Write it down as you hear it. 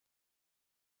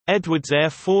Edwards Air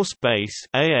Force Base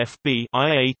AFB,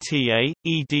 IATA,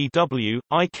 EDW,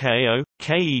 ICAO,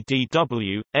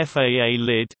 KEDW, FAA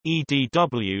LID,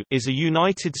 EDW is a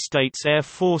United States Air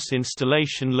Force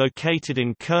installation located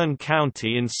in Kern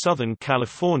County in Southern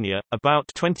California,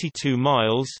 about 22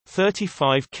 miles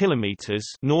 (35 kilometers)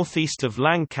 northeast of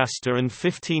Lancaster and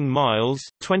 15 miles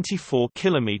 (24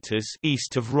 kilometers)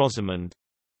 east of Rosamond.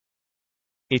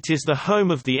 It is the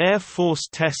home of the Air Force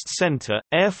Test Center,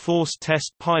 Air Force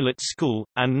Test Pilot School,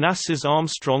 and NASA's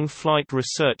Armstrong Flight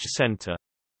Research Center.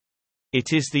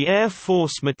 It is the Air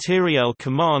Force Materiel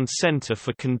Command Center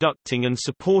for conducting and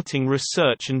supporting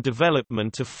research and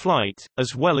development of flight,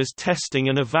 as well as testing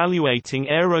and evaluating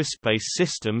aerospace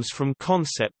systems from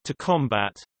concept to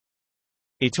combat.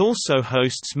 It also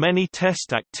hosts many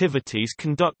test activities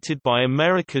conducted by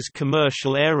America's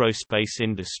commercial aerospace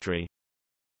industry.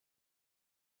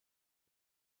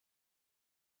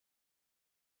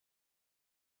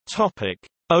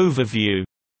 Overview.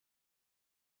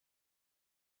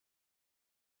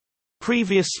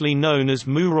 Previously known as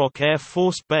Muroc Air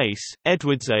Force Base,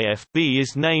 Edwards AFB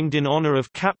is named in honor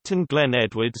of Captain Glenn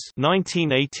Edwards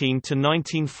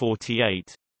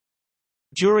 (1918–1948).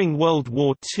 During World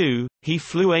War II, he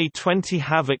flew A-20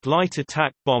 Havoc light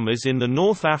attack bombers in the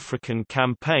North African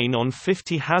campaign on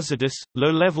 50 hazardous,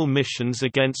 low-level missions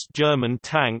against German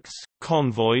tanks,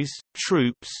 convoys,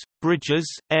 troops, bridges,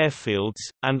 airfields,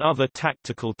 and other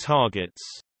tactical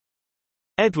targets.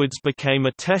 Edwards became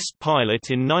a test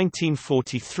pilot in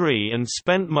 1943 and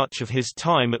spent much of his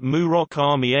time at Muroc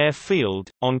Army Airfield,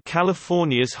 on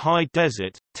California's high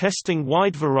desert, testing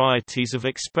wide varieties of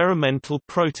experimental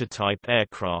prototype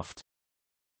aircraft.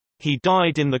 He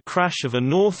died in the crash of a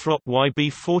Northrop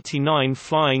YB-49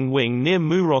 flying wing near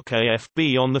Muroc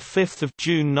AFB on 5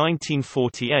 June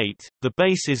 1948. The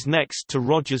base is next to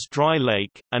Rogers Dry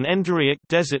Lake, an endorheic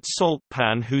desert salt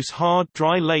pan whose hard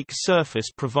dry lake surface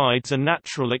provides a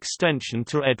natural extension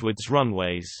to Edwards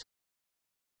runways.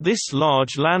 This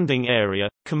large landing area,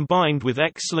 combined with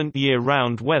excellent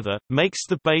year-round weather, makes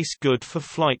the base good for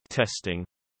flight testing.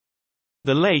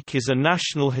 The lake is a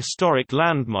National Historic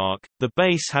Landmark. The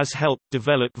base has helped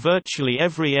develop virtually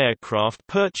every aircraft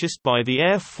purchased by the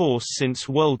Air Force since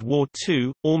World War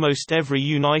II. Almost every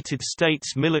United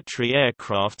States military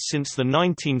aircraft since the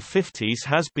 1950s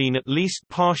has been at least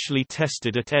partially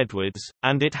tested at Edwards,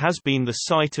 and it has been the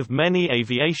site of many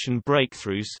aviation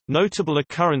breakthroughs. Notable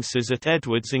occurrences at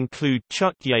Edwards include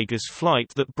Chuck Yeager's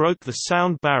flight that broke the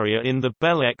sound barrier in the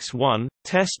Bell X-1,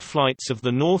 test flights of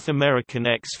the North American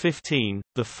X-15,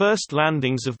 the first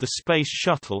landings of the Space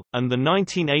Shuttle, and the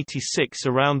 1986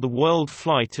 around-the-world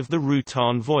flight of the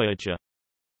Rutan Voyager.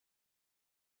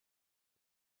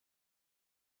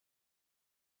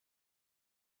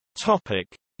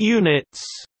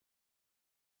 Units.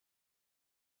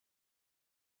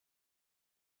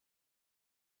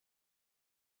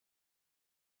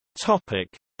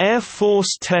 Air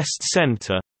Force Test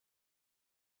Center.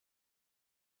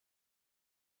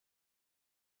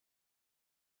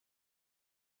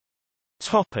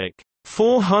 Topic: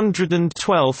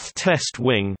 412th Test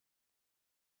Wing.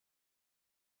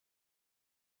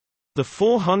 The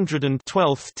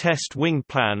 412th Test Wing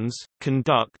plans,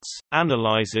 conducts,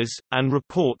 analyzes, and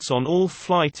reports on all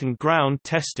flight and ground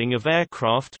testing of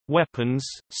aircraft, weapons,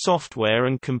 software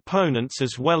and components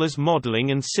as well as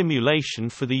modeling and simulation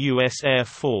for the U.S. Air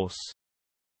Force.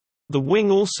 The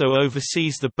wing also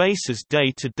oversees the base's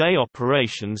day-to-day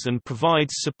operations and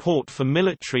provides support for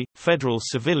military, federal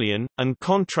civilian, and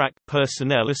contract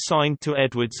personnel assigned to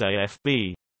Edwards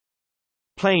AFB.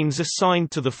 Planes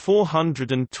assigned to the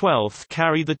 412th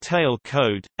carry the tail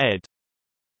code, Ed.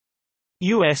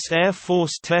 U.S. Air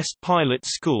Force Test Pilot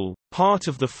School, part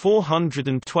of the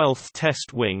 412th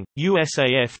Test Wing.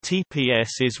 USAF TPS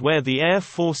is where the Air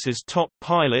Force's top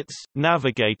pilots,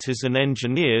 navigators and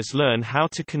engineers learn how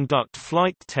to conduct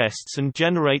flight tests and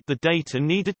generate the data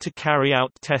needed to carry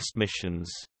out test missions.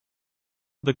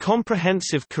 The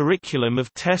comprehensive curriculum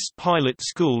of Test Pilot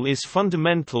School is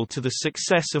fundamental to the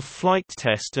success of flight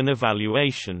test and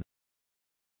evaluation.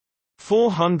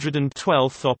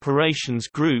 412th Operations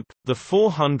Group, the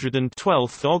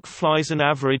 412th OG flies an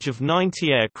average of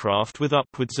 90 aircraft with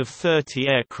upwards of 30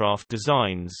 aircraft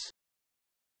designs.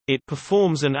 It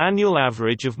performs an annual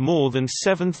average of more than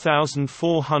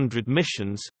 7,400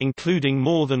 missions, including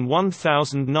more than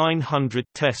 1,900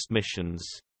 test missions.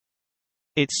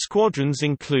 Its squadrons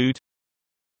include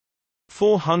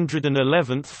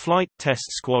 411th Flight Test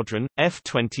Squadron,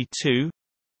 F-22,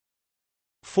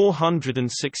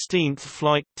 416th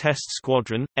Flight Test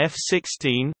Squadron,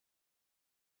 F-16,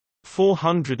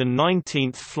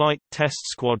 419th Flight Test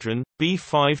Squadron,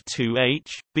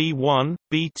 B-52H, B-1,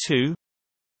 B-2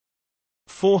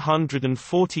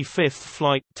 445th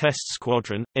Flight Test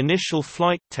Squadron, Initial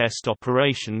Flight Test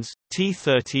Operations,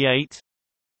 T-38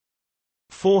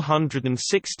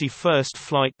 461st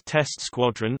Flight Test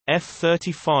Squadron,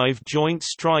 F-35 Joint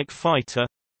Strike Fighter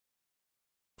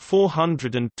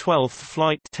 412th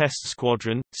Flight Test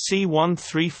Squadron,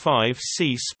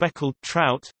 C-135C Speckled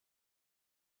Trout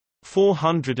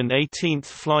 418th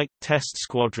Flight Test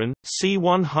Squadron,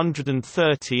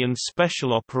 C-130 and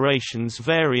Special Operations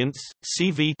Variants,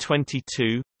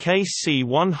 CV-22,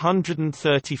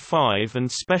 KC-135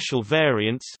 and Special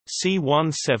Variants,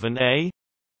 C-17A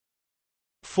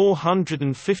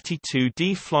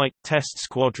 452d Flight Test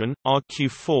Squadron,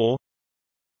 RQ-4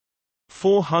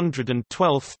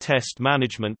 412th Test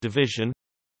Management Division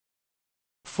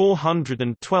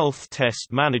 412th Test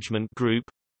Management Group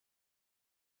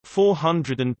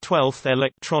 412th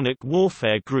Electronic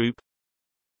Warfare Group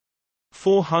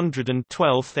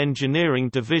 412th Engineering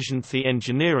Division. The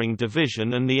Engineering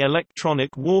Division and the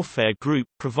Electronic Warfare Group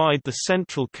provide the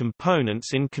central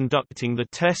components in conducting the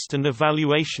test and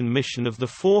evaluation mission of the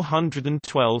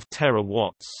 412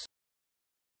 terawatts.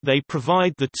 They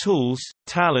provide the tools,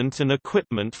 talent and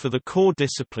equipment for the core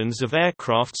disciplines of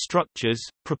aircraft structures,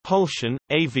 propulsion,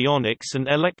 avionics and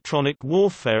electronic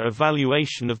warfare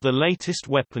evaluation of the latest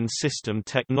weapon system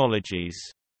technologies.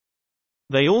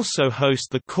 They also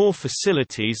host the core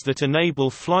facilities that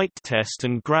enable flight test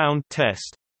and ground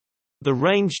test. The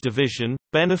Range Division,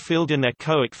 Benefield and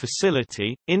Echoic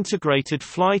Facility, Integrated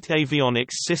Flight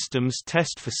Avionics Systems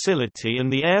Test Facility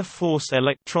and the Air Force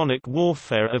Electronic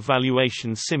Warfare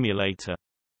Evaluation Simulator.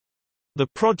 The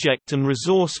Project and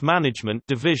Resource Management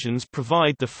Divisions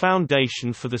provide the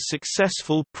foundation for the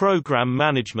successful program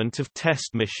management of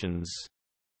test missions.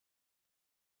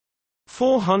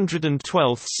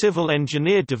 412th Civil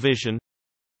Engineer Division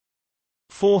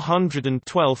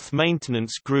 412th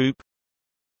Maintenance Group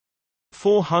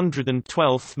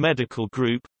 412th Medical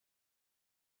Group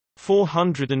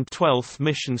 412th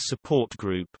Mission Support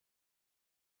Group.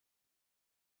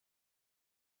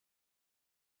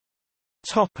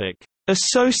 Topic: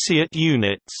 Associate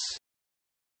units.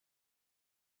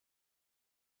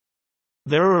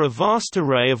 There are a vast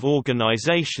array of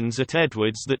organizations at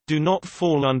Edwards that do not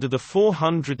fall under the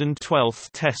 412th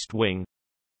Test Wing.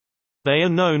 They are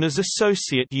known as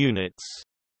associate units.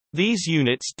 These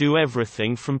units do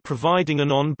everything from providing an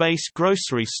on-base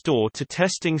grocery store to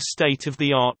testing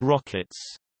state-of-the-art rockets.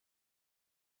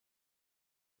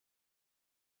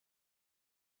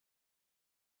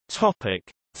 Topic: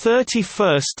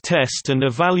 31st Test and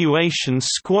Evaluation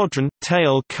Squadron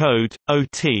Tail Code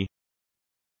OT.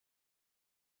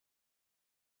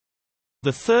 The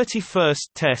 31st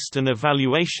Test and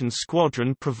Evaluation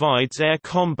Squadron provides Air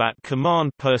Combat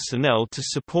Command personnel to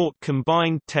support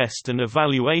combined test and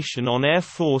evaluation on Air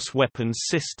Force weapons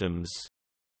systems.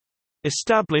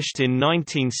 Established in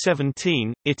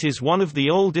 1917, it is one of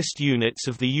the oldest units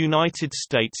of the United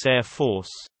States Air Force.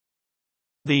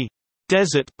 The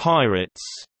Desert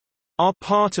Pirates are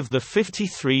part of the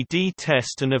 53D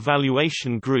Test and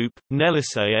Evaluation Group,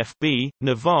 Nellis AFB,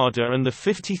 Nevada and the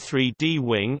 53D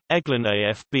Wing, Eglin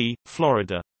AFB,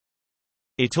 Florida.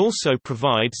 It also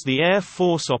provides the Air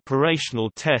Force Operational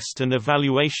Test and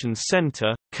Evaluation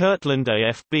Center, Kirtland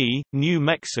AFB, New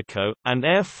Mexico, and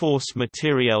Air Force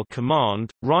Materiel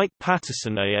Command,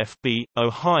 Wright-Patterson AFB,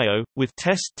 Ohio, with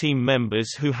test team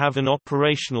members who have an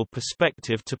operational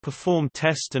perspective to perform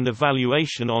test and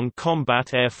evaluation on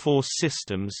combat Air Force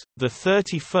systems. The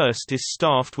 31st is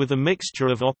staffed with a mixture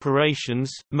of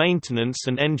operations, maintenance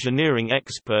and engineering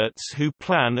experts who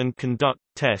plan and conduct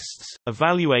tests,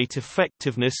 evaluate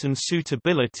effectiveness and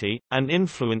suitability, and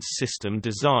influence system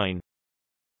design.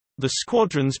 The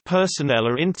squadron's personnel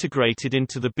are integrated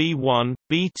into the B-1,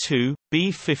 B-2,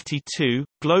 B-52,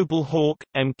 Global Hawk,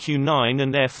 MQ-9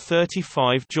 and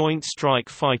F-35 Joint Strike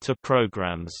Fighter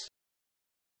programs.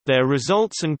 Their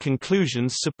results and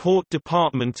conclusions support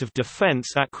Department of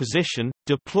Defense acquisition,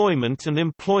 deployment and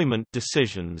employment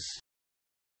decisions.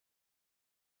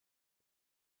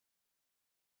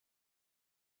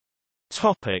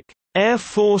 Air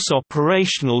Force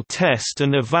Operational Test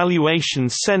and Evaluation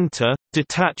Center,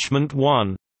 Detachment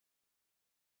 1.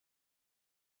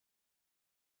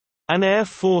 An Air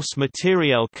Force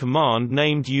Materiel Command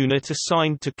named unit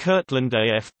assigned to Kirtland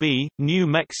AFB, New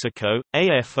Mexico,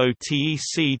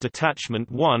 AFOTEC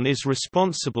Detachment 1 is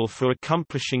responsible for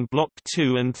accomplishing Block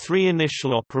 2 and 3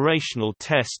 initial operational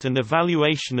test and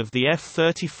evaluation of the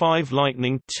F-35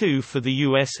 Lightning II for the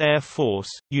U.S. Air Force,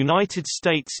 United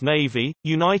States Navy,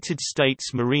 United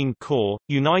States Marine Corps,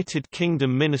 United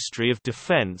Kingdom Ministry of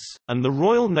Defense, and the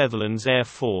Royal Netherlands Air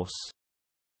Force.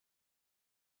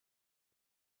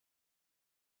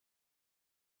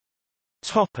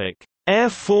 Air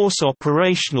Force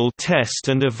Operational Test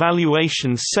and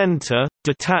Evaluation Center,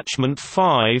 Detachment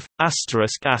 5, ****.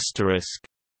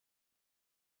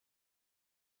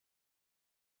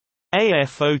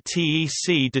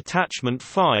 AFOTEC Detachment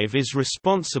 5 is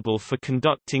responsible for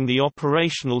conducting the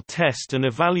operational test and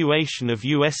evaluation of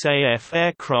USAF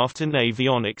aircraft and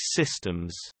avionics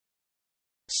systems.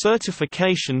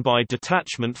 Certification by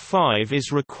Detachment 5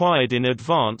 is required in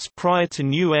advance prior to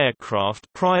new aircraft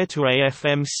prior to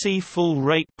AFMC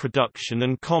full-rate production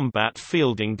and combat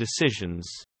fielding decisions.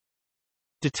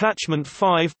 Detachment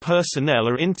 5 personnel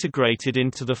are integrated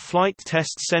into the Flight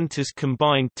Test Center's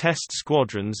combined test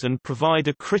squadrons and provide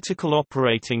a critical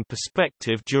operating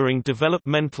perspective during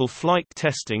developmental flight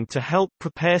testing to help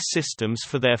prepare systems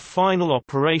for their final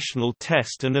operational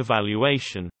test and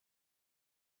evaluation.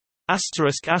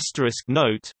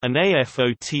 Note, an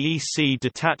AFOTEC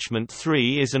Detachment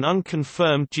 3 is an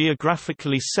unconfirmed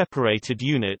geographically separated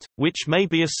unit, which may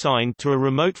be assigned to a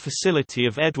remote facility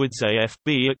of Edwards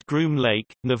AFB at Groom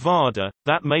Lake, Nevada,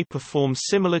 that may perform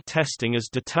similar testing as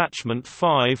Detachment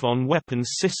 5 on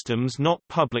weapons systems not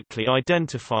publicly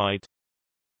identified.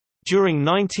 During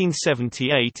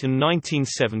 1978 and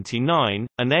 1979,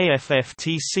 an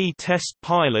AFFTC test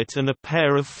pilot and a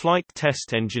pair of flight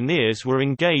test engineers were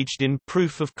engaged in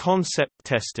proof-of-concept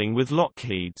testing with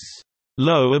Lockheed's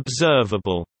Low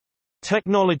Observable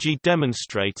Technology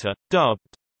Demonstrator,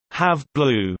 dubbed Have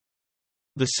Blue.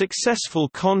 The successful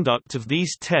conduct of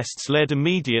these tests led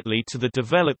immediately to the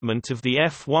development of the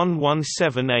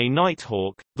F-117A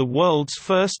Nighthawk, the world's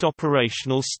first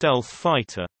operational stealth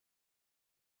fighter.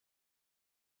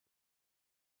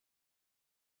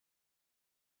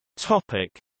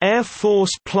 Air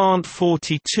Force Plant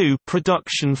 42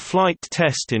 Production Flight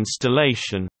Test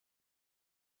Installation.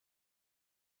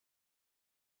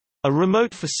 A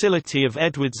remote facility of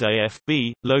Edwards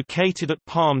AFB, located at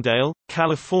Palmdale,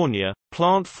 California,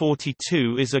 Plant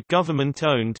 42 is a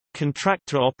government-owned,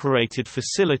 contractor-operated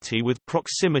facility with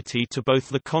proximity to both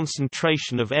the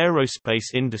concentration of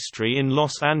aerospace industry in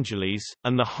Los Angeles,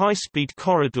 and the high-speed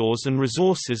corridors and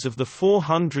resources of the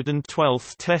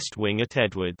 412th Test Wing at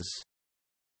Edwards.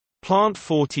 Plant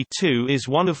 42 is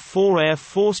one of 4 Air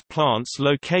Force plants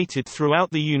located throughout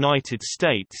the United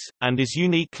States, and is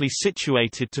uniquely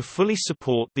situated to fully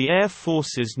support the Air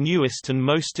Force's newest and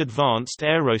most advanced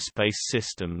aerospace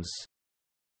systems.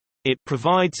 It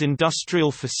provides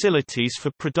industrial facilities for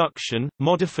production,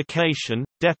 modification,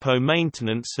 depot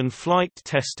maintenance and flight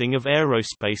testing of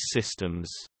aerospace systems.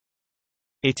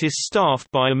 It is staffed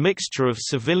by a mixture of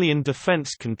civilian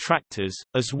defense contractors,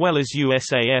 as well as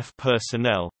USAF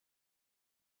personnel.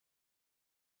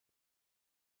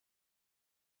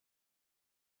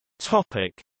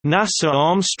 NASA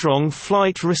Armstrong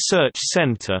Flight Research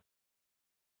Center.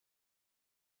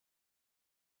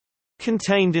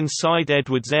 Contained inside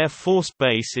Edwards Air Force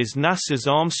Base is NASA's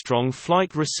Armstrong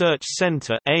Flight Research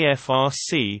Center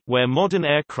 (AFRC), where modern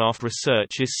aircraft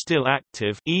research is still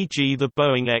active, e.g. the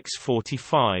Boeing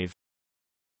X-45.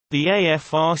 The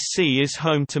AFRC is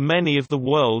home to many of the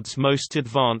world's most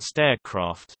advanced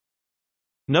aircraft.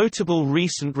 Notable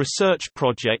recent research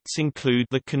projects include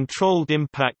the Controlled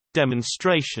Impact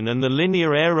Demonstration and the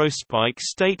Linear Aerospike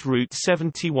State Route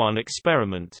 71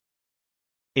 experiment.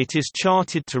 It is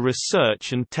chartered to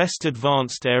research and test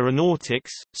advanced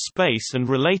aeronautics, space and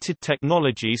related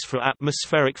technologies for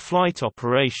atmospheric flight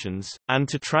operations, and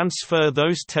to transfer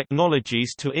those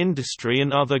technologies to industry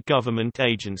and other government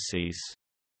agencies.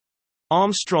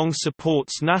 Armstrong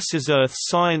supports NASA's Earth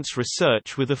science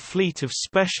research with a fleet of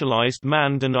specialized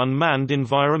manned and unmanned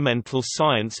environmental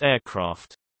science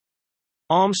aircraft.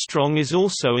 Armstrong is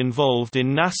also involved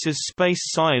in NASA's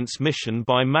space science mission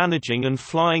by managing and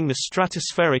flying the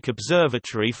Stratospheric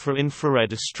Observatory for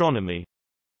Infrared Astronomy.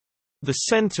 The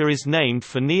center is named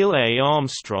for Neil A.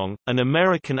 Armstrong, an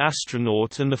American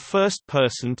astronaut and the first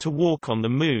person to walk on the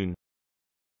Moon.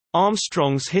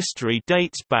 Armstrong's history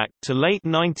dates back to late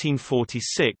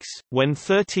 1946, when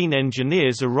 13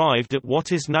 engineers arrived at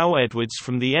what is now Edwards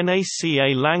from the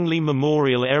NACA Langley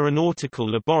Memorial Aeronautical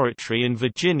Laboratory in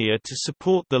Virginia to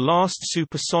support the last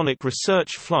supersonic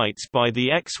research flights by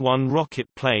the X-1 rocket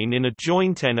plane in a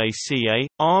joint NACA,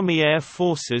 Army Air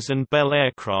Forces and Bell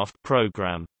aircraft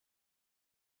program.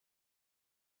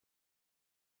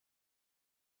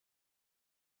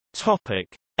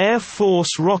 Air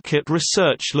Force Rocket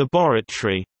Research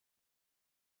Laboratory.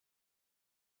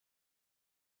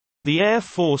 The Air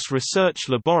Force Research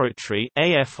Laboratory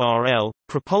 (AFRL)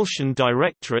 Propulsion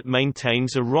Directorate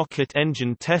maintains a rocket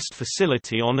engine test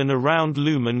facility on and around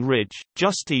Lumen Ridge,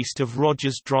 just east of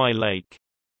Rogers Dry Lake.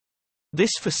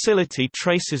 This facility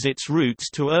traces its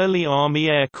roots to early Army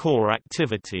Air Corps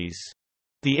activities.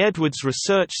 The Edwards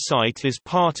Research Site is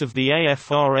part of the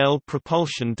AFRL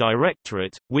Propulsion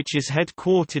Directorate, which is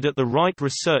headquartered at the Wright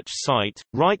Research Site,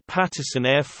 Wright-Patterson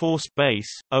Air Force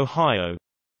Base, Ohio.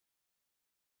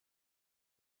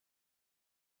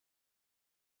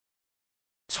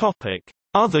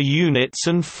 Other units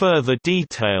and further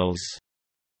details.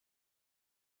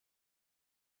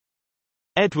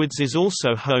 Edwards is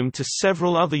also home to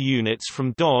several other units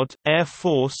from DoD, Air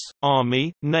Force,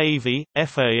 Army, Navy,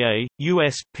 FAA,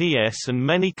 USPS and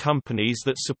many companies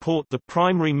that support the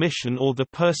primary mission or the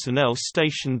personnel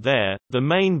stationed there. The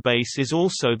main base is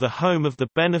also the home of the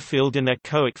Benefield and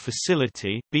Echoic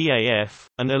Facility (BAF),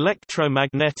 an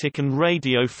electromagnetic and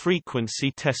radio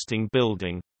frequency testing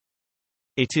building.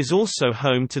 It is also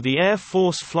home to the Air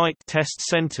Force Flight Test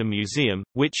Center Museum,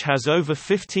 which has over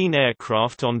 15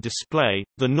 aircraft on display.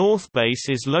 The North Base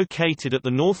is located at the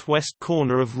northwest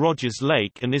corner of Rogers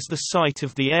Lake and is the site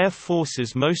of the Air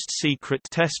Force's most secret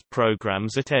test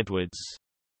programs at Edwards.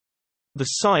 The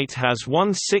site has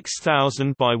one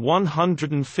 6,000 by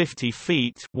 150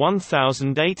 feet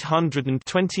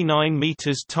 (1,829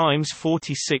 meters times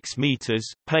 46 meters)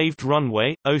 paved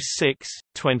runway,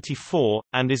 06-24,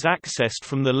 and is accessed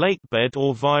from the lakebed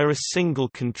or via a single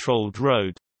controlled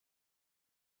road.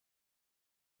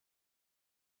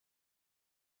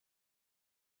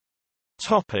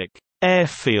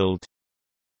 Airfield.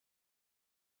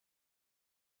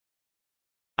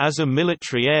 As a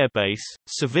military airbase,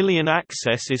 civilian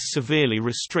access is severely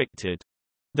restricted.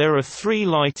 There are 3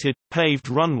 lighted, paved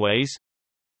runways.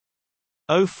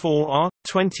 04R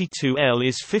 22L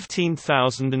is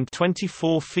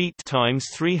 15,024 feet times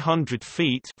 300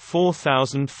 feet,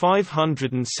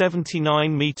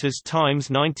 4,579 meters times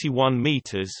 91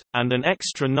 meters, and an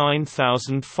extra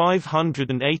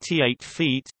 9,588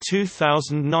 feet,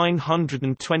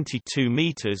 2,922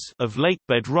 meters of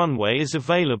lakebed runway is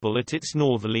available at its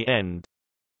northerly end.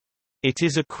 It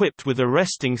is equipped with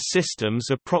arresting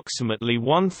systems approximately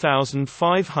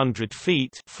 1,500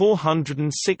 feet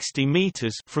 (460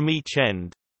 meters) from each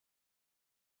end.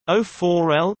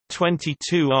 04L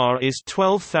 22R is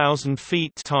 12,000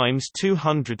 feet times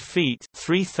 200 feet,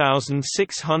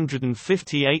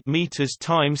 3,658 meters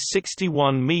times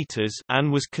 61 meters,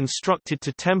 and was constructed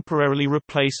to temporarily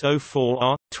replace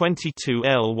 04R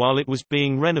 22L while it was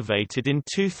being renovated in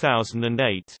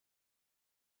 2008.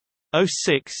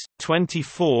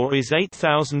 06-24 is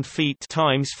 8,000 feet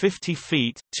times 50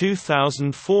 feet,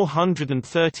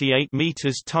 2,438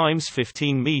 meters times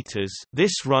 15 meters.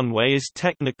 This runway is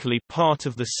technically part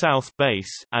of the South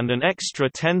Base, and an extra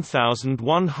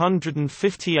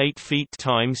 10,158 feet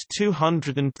times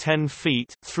 210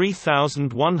 feet,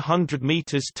 3,100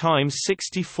 meters times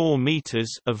 64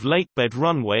 meters of lakebed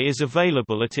runway is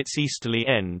available at its easterly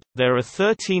end. There are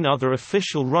 13 other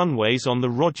official runways on the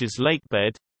Rogers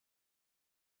lakebed.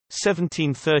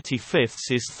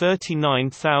 17/35 is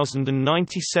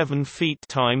 39,097 feet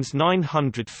times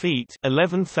 900 feet,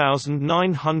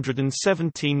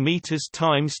 11,917 meters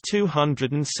times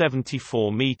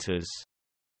 274 meters.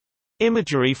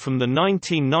 Imagery from the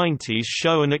 1990s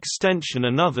show an extension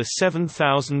another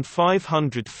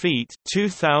 7,500 feet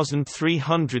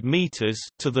 (2,300 meters)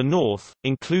 to the north,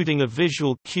 including a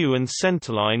visual cue and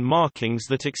centerline markings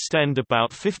that extend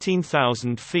about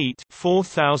 15,000 feet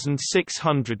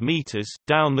 (4,600 meters)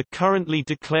 down the currently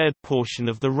declared portion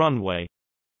of the runway.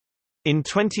 In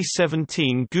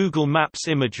 2017 Google Maps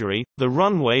imagery, the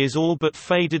runway is all but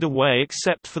faded away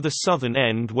except for the southern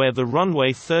end where the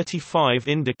runway 35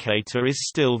 indicator is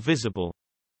still visible.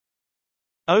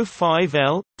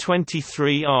 05L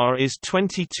 23R is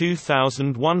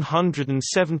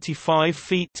 22,175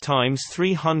 feet times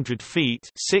 300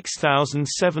 feet,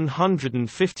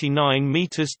 6,759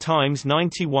 meters times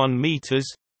 91 meters.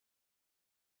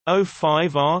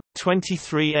 05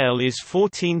 R-23L is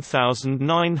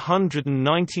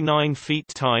 14,999 feet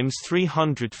times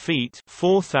 300 feet,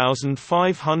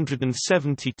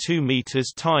 4,572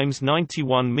 meters times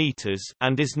 91 meters,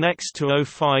 and is next to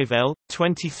 05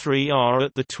 L-23R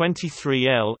at the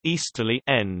 23L easterly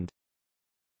end.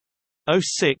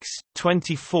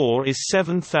 06-24 is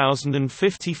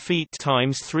 7,050 feet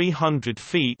times 300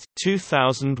 feet,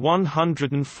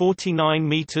 2,149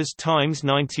 meters times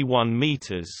 91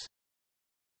 meters.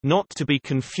 Not to be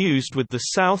confused with the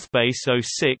South Base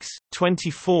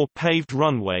 06-24 paved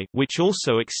runway, which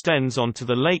also extends onto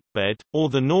the lakebed, or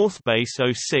the North Base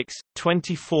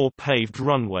 06-24 paved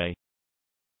runway.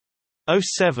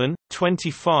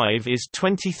 07-25 is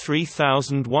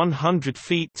 23,100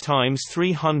 feet times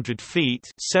 300 feet,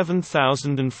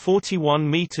 7,041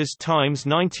 meters times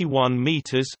 91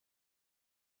 meters.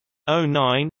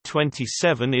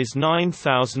 09-27 is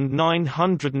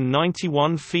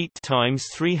 9,991 feet times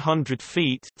 300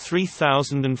 feet,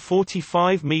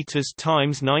 3,045 meters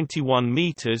times 91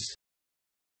 meters.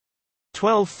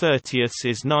 12/30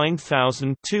 is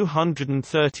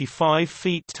 9,235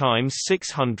 feet times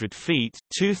 600 feet,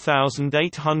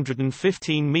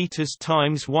 2,815 meters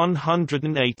times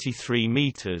 183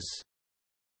 meters.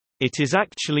 It is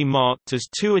actually marked as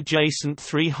two adjacent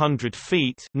 300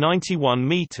 feet (91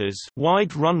 meters)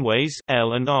 wide runways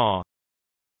L and R.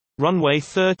 Runway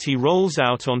 30 rolls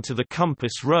out onto the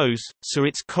compass rose, so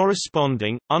its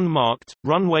corresponding, unmarked,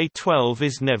 runway 12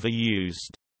 is never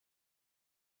used.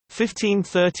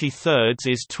 15/33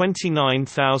 is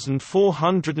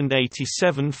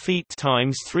 29,487 feet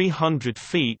times 300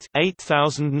 feet,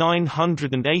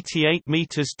 8,988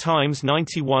 meters times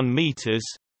 91 meters.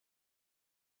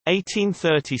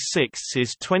 1836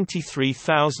 is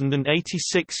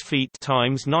 23,086 feet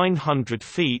times 900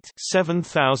 feet,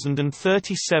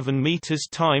 7,037 meters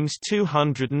times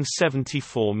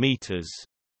 274 meters.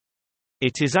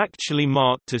 It is actually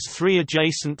marked as three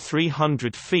adjacent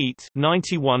 300 feet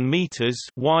 (91 meters)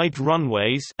 wide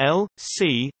runways L,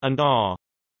 C, and R.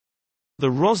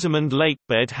 The Rosamond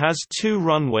lakebed has two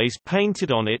runways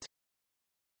painted on it.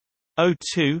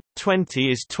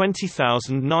 02-20 is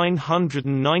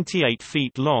 20,998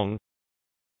 feet long.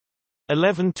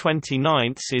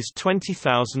 11/29 is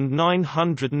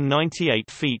 20,998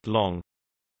 feet long.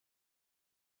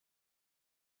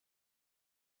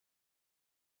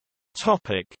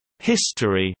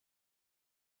 History.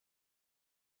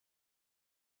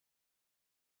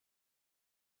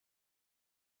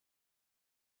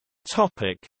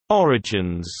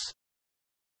 Origins.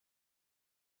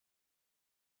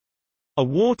 A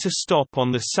water stop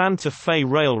on the Santa Fe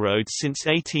Railroad since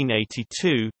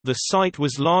 1882, the site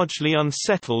was largely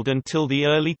unsettled until the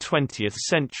early 20th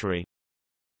century.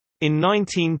 In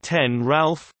 1910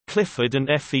 Ralph, Clifford and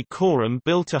Effie Coram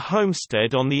built a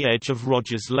homestead on the edge of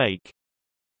Rogers Lake.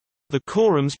 The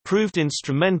Corams proved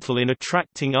instrumental in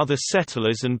attracting other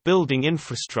settlers and building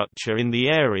infrastructure in the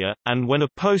area, and when a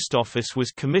post office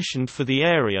was commissioned for the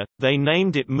area, they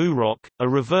named it Muroc, a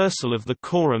reversal of the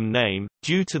Coram name,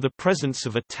 due to the presence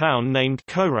of a town named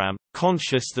Coram.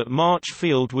 Conscious that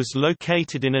Marchfield was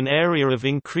located in an area of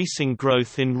increasing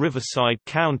growth in Riverside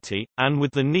County, and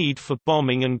with the need for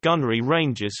bombing and gunnery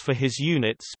ranges for his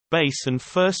units, Base and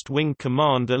 1st Wing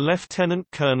Commander Lieutenant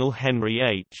Colonel Henry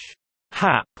H.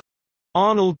 Hap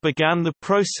Arnold began the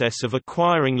process of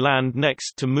acquiring land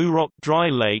next to Muroc Dry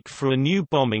Lake for a new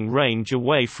bombing range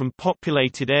away from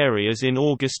populated areas in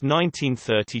August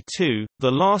 1932. The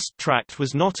last tract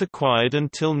was not acquired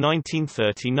until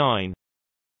 1939.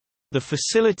 The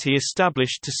facility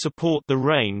established to support the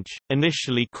range,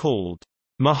 initially called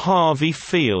Mojave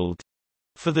Field,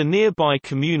 for the nearby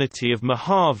community of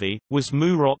Mojave, was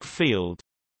Muroc Field.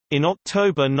 In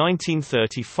October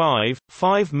 1935,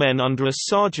 5 men under a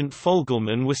Sergeant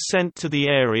Fogelman were sent to the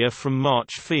area from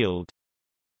Marchfield.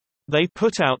 They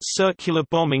put out circular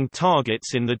bombing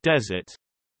targets in the desert.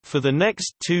 For the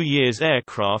next 2 years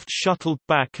aircraft shuttled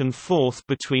back and forth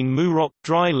between Muroc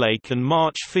Dry Lake and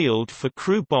Marchfield for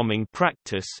crew bombing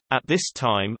practice. At this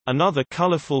time, another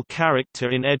colorful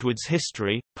character in Edwards'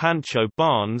 history, Pancho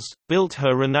Barnes, built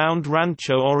her renowned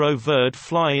Rancho Oro Verde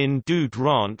fly-in dude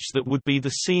ranch that would be the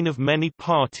scene of many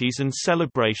parties and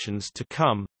celebrations to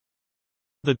come.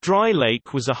 The dry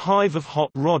lake was a hive of hot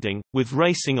rodding, with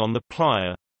racing on the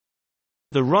playa.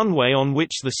 The runway on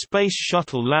which the Space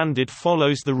Shuttle landed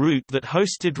follows the route that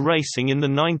hosted racing in the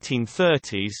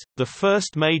 1930s. The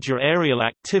first major aerial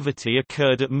activity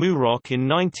occurred at Muroc in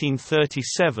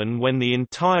 1937 when the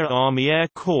entire Army Air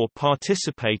Corps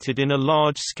participated in a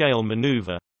large-scale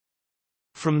maneuver.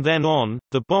 From then on,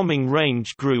 the bombing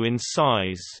range grew in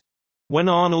size. When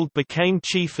Arnold became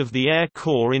Chief of the Air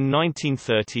Corps in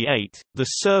 1938, the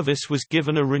service was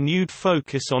given a renewed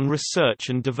focus on research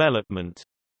and development.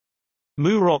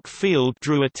 Muroc Field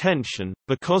drew attention,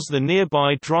 because the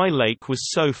nearby dry lake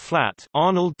was so flat,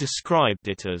 Arnold described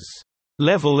it as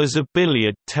level as a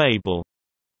billiard table,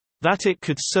 that it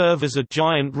could serve as a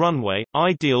giant runway,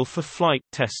 ideal for flight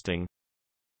testing.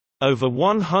 Over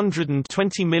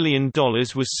 $120 million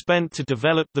was spent to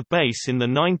develop the base in the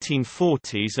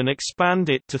 1940s and expand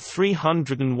it to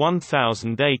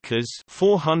 301,000 acres,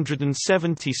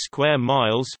 470 square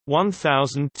miles,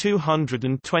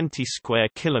 1,220 square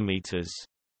kilometers.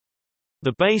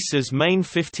 The base's main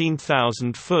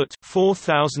 15,000-foot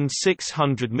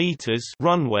 (4,600 meters)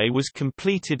 runway was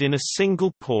completed in a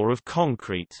single pour of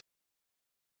concrete.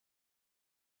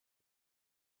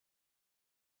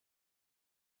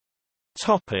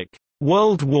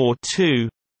 World War II.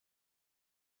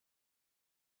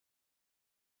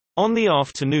 On the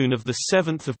afternoon of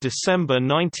 7 December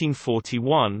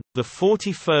 1941, the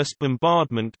 41st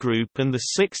Bombardment Group and the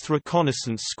 6th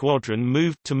Reconnaissance Squadron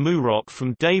moved to Muroc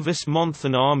from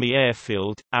Davis-Monthan Army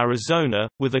Airfield, Arizona,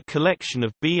 with a collection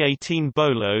of B-18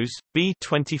 Bolos,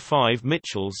 B-25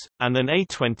 Mitchells, and an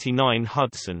A-29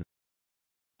 Hudson.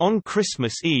 On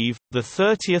Christmas Eve, the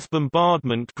 30th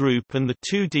Bombardment Group and the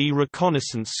 2D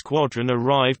Reconnaissance Squadron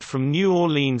arrived from New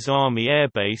Orleans Army Air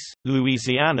Base,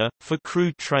 Louisiana, for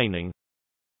crew training.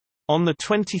 On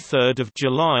 23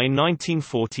 July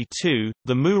 1942,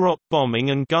 the Muroc Bombing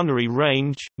and Gunnery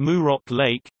Range, Muroc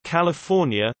Lake,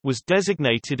 California, was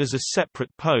designated as a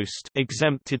separate post,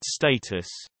 exempted status.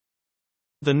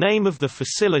 The name of the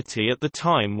facility at the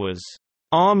time was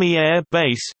Army Air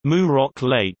Base, Muroc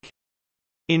Lake.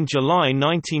 In July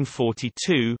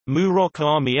 1942, Muroc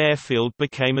Army Airfield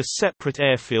became a separate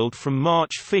airfield from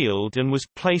March Field and was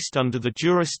placed under the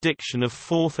jurisdiction of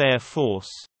 4th Air Force.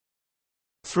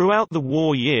 Throughout the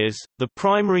war years, the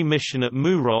primary mission at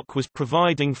Muroc was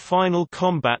providing final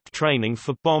combat training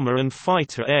for bomber and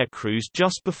fighter aircrews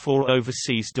just before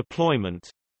overseas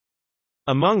deployment.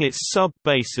 Among its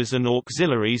sub-bases and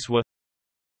auxiliaries were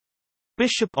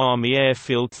Bishop Army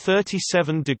Airfield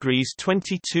 37 degrees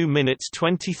 22 minutes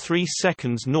 23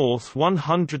 seconds north,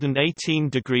 118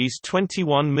 degrees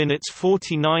 21 minutes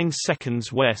 49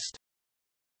 seconds west.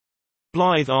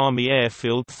 Blythe Army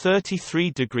Airfield 33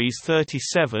 degrees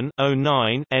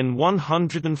 37.09 N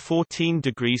 114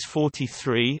 degrees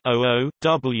 43.00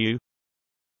 W.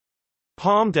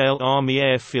 Palmdale Army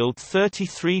Airfield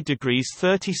 33 degrees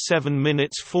 37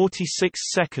 minutes 46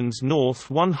 seconds north,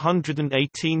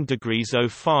 118 degrees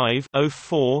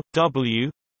 05.04 W.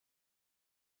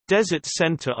 Desert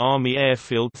Center Army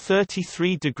Airfield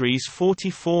 33 degrees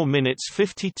 44 minutes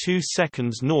 52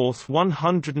 seconds north,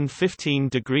 115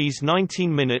 degrees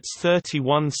 19 minutes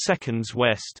 31 seconds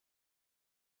west.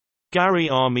 Gary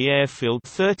Army Airfield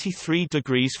 33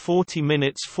 degrees 40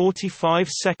 minutes 45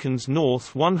 seconds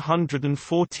north,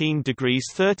 114 degrees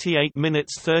 38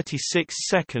 minutes 36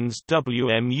 seconds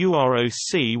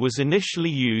WMUROC was initially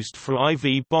used for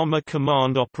IV Bomber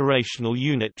Command Operational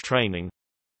Unit training.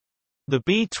 The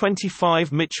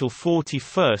B-25 Mitchell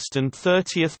 41st and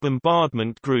 30th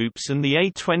Bombardment Groups and the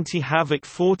A-20 Havoc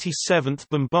 47th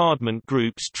Bombardment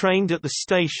Groups trained at the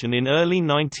station in early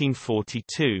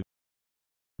 1942.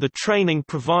 The training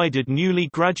provided newly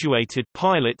graduated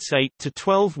pilots 8 to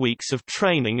 12 weeks of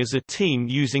training as a team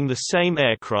using the same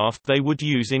aircraft they would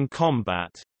use in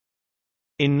combat.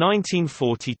 In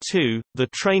 1942, the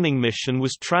training mission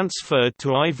was transferred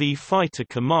to IV Fighter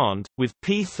Command, with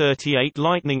P-38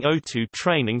 Lightning O2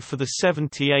 training for the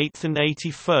 78th and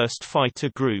 81st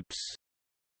Fighter Groups.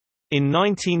 In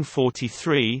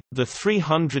 1943, the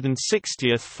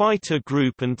 360th Fighter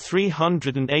Group and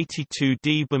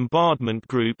 382d Bombardment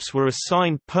Groups were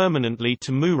assigned permanently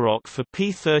to Muroc for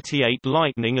P-38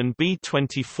 Lightning and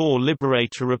B-24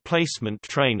 Liberator Replacement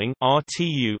Training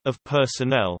 (RTU) of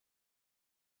personnel.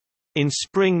 In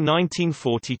spring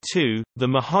 1942, the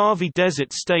Mojave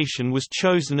Desert Station was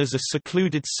chosen as a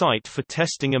secluded site for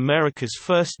testing America's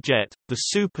first jet, the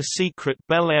super-secret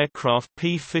Bell Aircraft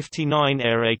P-59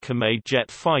 Air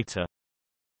jet fighter.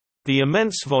 The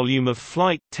immense volume of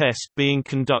flight tests being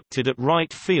conducted at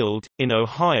Wright Field, in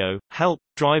Ohio, helped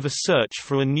drive a search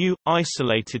for a new,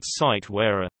 isolated site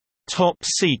where a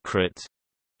top-secret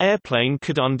airplane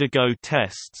could undergo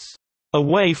tests,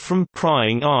 away from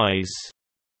prying eyes.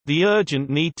 The urgent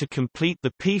need to complete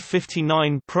the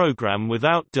P-59 program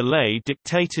without delay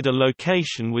dictated a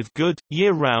location with good,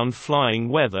 year-round flying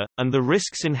weather, and the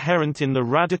risks inherent in the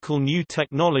radical new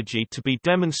technology to be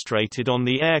demonstrated on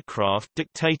the aircraft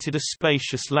dictated a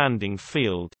spacious landing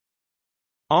field.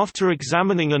 After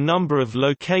examining a number of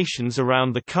locations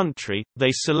around the country,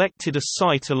 they selected a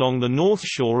site along the north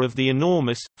shore of the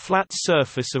enormous, flat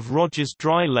surface of Rogers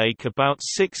Dry Lake about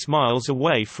 6 miles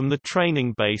away from the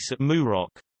training base at Muroc.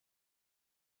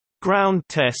 Ground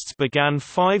tests began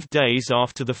 5 days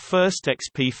after the first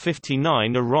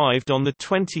XP-59 arrived on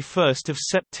 21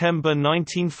 September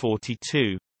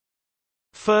 1942.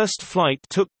 First flight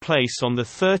took place on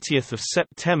 30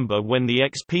 September when the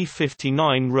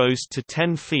XP-59 rose to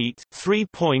 10 feet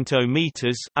 (3.0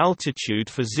 meters) altitude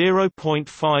for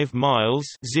 0.5 miles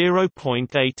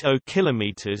 (0.80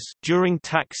 kilometers) during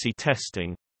taxi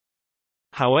testing.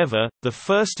 However, the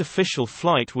first official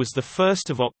flight was 1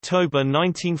 October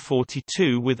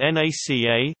 1942 with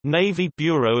NACA, Navy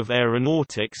Bureau of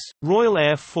Aeronautics, Royal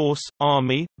Air Force,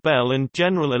 Army, Bell and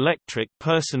General Electric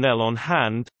personnel on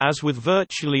hand. As with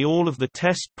virtually all of the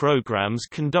test programs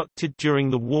conducted during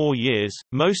the war years,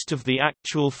 most of the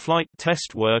actual flight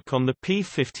test work on the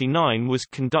P-59 was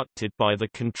conducted by the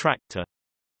contractor.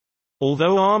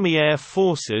 Although Army Air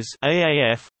Forces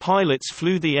 (AAF) pilots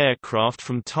flew the aircraft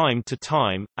from time to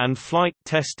time, and flight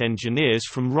test engineers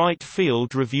from Wright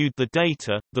Field reviewed the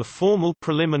data, the formal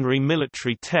preliminary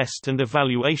military test and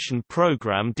evaluation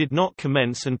program did not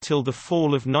commence until the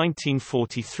fall of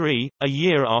 1943, a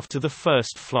year after the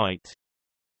first flight.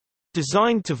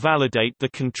 Designed to validate the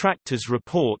contractor's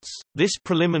reports, this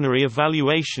preliminary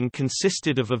evaluation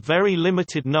consisted of a very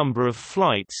limited number of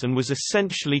flights and was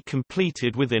essentially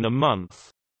completed within a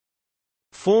month.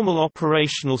 Formal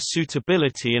operational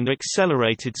suitability and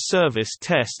accelerated service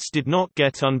tests did not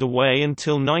get underway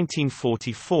until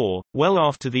 1944, well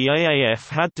after the AAF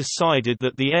had decided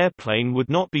that the airplane would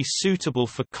not be suitable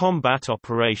for combat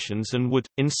operations and would,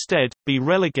 instead, be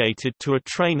relegated to a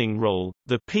training role.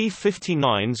 The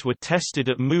P-59s were tested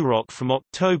at Muroc from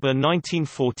October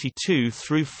 1942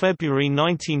 through February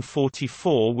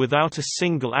 1944 without a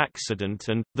single accident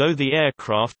and, though the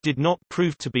aircraft did not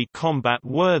prove to be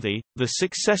combat-worthy, the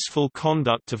successful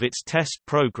conduct of its test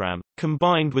program,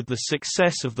 combined with the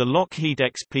success of the Lockheed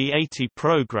XP-80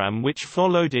 program which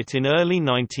followed it in early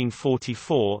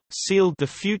 1944, sealed the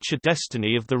future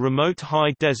destiny of the remote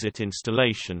high desert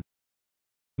installation.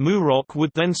 Muroc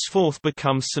would thenceforth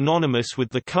become synonymous with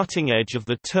the cutting edge of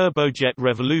the turbojet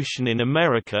revolution in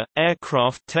America.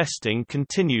 Aircraft testing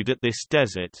continued at this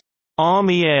desert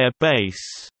Army Air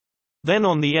Base. Then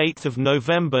on 8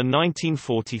 November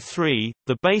 1943,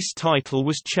 the base title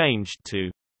was changed to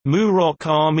Muroc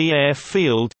Army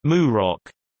Airfield, Muroc.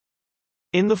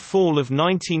 In the fall of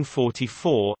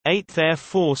 1944, 8th Air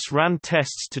Force ran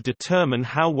tests to determine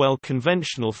how well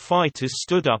conventional fighters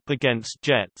stood up against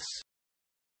jets.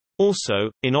 Also,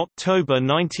 in October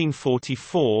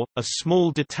 1944, a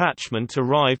small detachment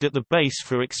arrived at the base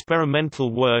for experimental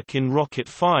work in rocket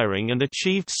firing and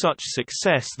achieved such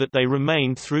success that they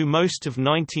remained through most of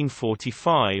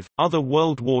 1945. Other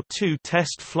World War II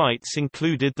test flights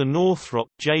included the Northrop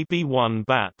JB-1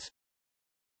 BAT.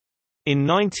 In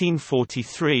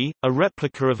 1943, a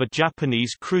replica of a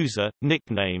Japanese cruiser,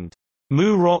 nicknamed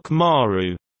Muroc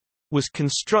Maru, was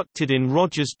constructed in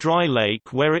Rogers Dry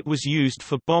Lake where it was used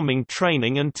for bombing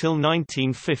training until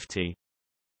 1950.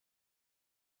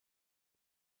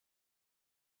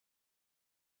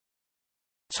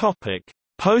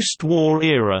 Post-war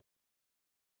era.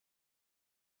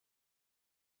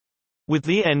 With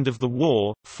the end of the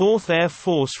war, 4th Air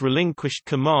Force relinquished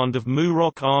command of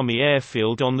Muroc Army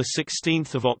Airfield on 16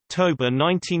 October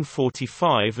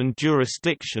 1945 and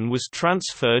jurisdiction was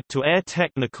transferred to Air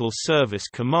Technical Service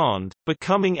Command,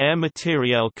 becoming Air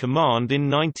Materiel Command in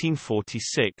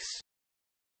 1946.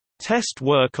 Test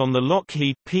work on the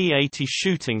Lockheed P-80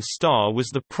 Shooting Star was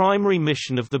the primary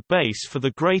mission of the base for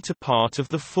the greater part of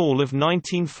the fall of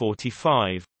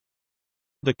 1945.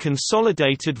 The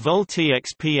consolidated Vultee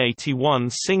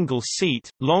XP-81 single-seat,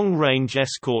 long-range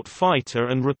escort fighter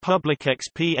and Republic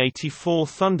XP-84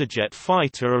 Thunderjet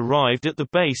fighter arrived at the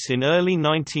base in early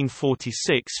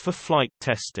 1946 for flight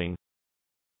testing.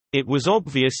 It was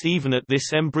obvious even at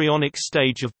this embryonic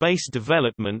stage of base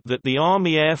development that the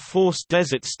Army Air Force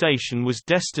Desert Station was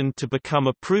destined to become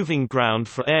a proving ground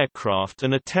for aircraft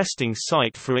and a testing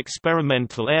site for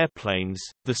experimental airplanes.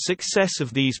 The success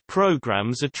of these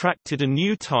programs attracted a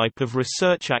new type of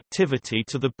research activity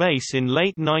to the base in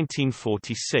late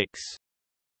 1946.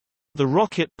 The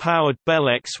rocket-powered Bell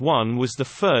X-1 was the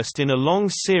first in a long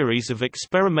series of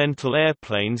experimental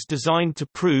airplanes designed to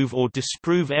prove or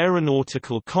disprove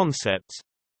aeronautical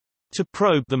concepts—to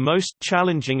probe the most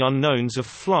challenging unknowns of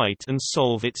flight and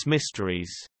solve its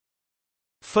mysteries.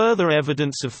 Further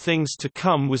evidence of things to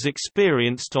come was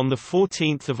experienced on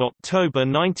 14 October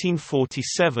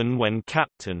 1947 when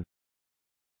Captain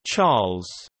Charles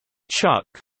Chuck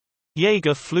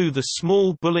Yeager flew the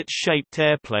small bullet-shaped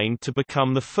airplane to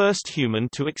become the first human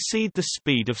to exceed the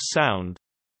speed of sound.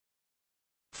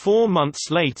 4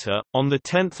 months later, on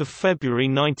 10 February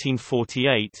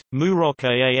 1948, Muroc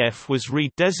AAF was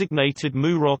redesignated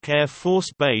Muroc Air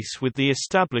Force Base with the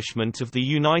establishment of the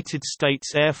United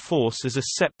States Air Force as a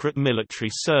separate military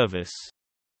service.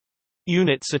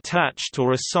 Units attached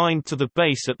or assigned to the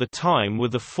base at the time were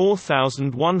the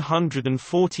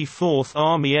 4144th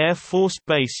Army Air Force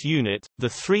Base Unit, the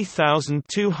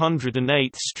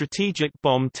 3208th Strategic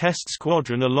Bomb Test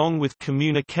Squadron along with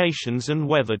communications and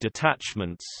weather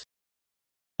detachments.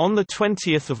 On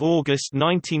 20 August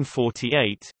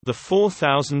 1948, the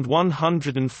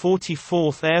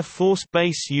 4144th Air Force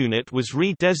Base Unit was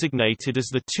redesignated as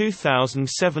the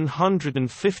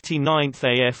 2759th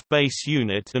AF Base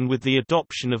Unit and with the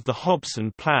adoption of the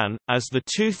Hobson Plan, as the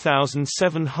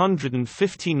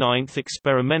 2759th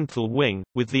Experimental Wing.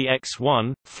 With the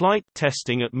X-1, flight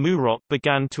testing at Muroc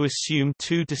began to assume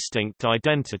two distinct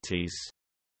identities.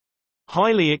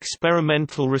 Highly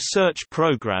experimental research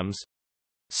programs,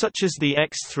 such as the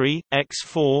X-3,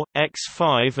 X-4,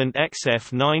 X-5 and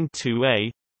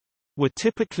XF-92A, were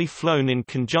typically flown in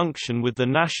conjunction with the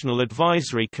National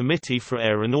Advisory Committee for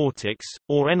Aeronautics,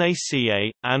 or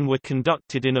NACA, and were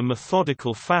conducted in a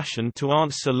methodical fashion to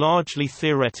answer largely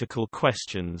theoretical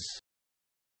questions.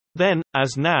 Then,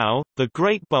 as now, the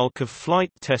great bulk of flight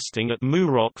testing at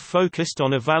Muroc focused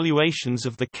on evaluations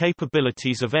of the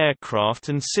capabilities of aircraft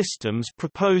and systems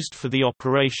proposed for the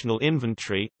operational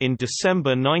inventory. In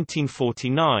December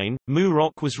 1949,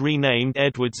 Muroc was renamed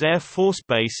Edwards Air Force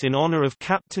Base in honor of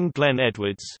Captain Glenn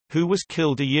Edwards, who was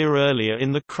killed a year earlier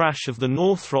in the crash of the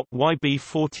Northrop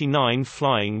YB-49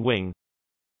 flying wing.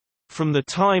 From the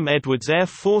time Edwards Air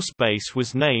Force Base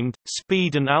was named,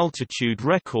 speed and altitude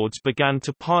records began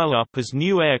to pile up as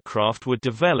new aircraft were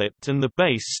developed and the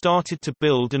base started to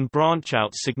build and branch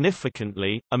out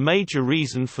significantly. A major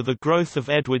reason for the growth of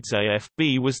Edwards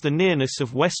AFB was the nearness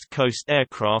of West Coast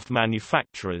aircraft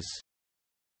manufacturers.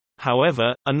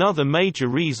 However, another major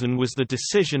reason was the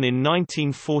decision in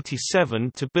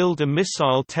 1947 to build a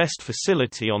missile test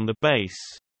facility on the base.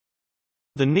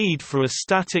 The need for a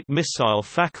static missile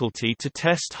faculty to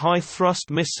test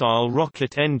high-thrust missile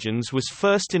rocket engines was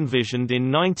first envisioned in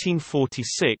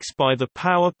 1946 by the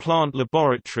Power Plant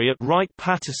Laboratory at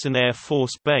Wright-Patterson Air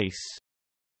Force Base.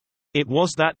 It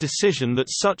was that decision that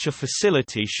such a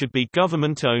facility should be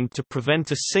government-owned to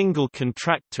prevent a single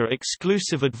contractor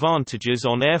exclusive advantages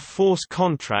on Air Force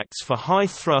contracts for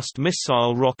high-thrust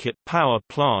missile rocket power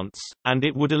plants, and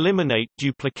it would eliminate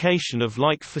duplication of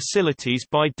like facilities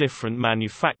by different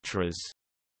manufacturers.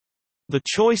 The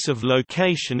choice of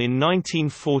location in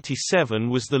 1947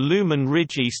 was the Lumen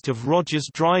Ridge east of Rogers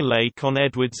Dry Lake on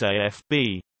Edwards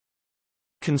AFB.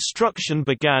 Construction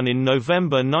began in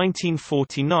November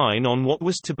 1949 on what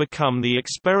was to become the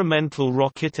experimental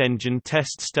rocket engine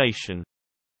test station.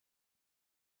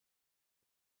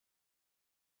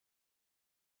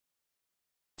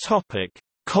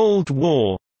 Cold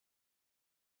War.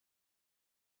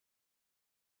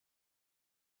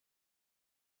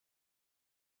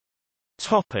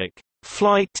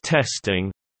 Flight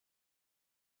testing.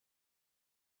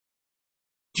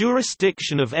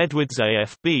 Jurisdiction of Edwards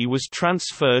AFB was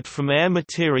transferred from Air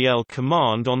Materiel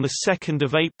Command on 2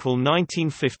 April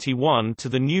 1951 to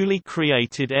the newly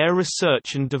created Air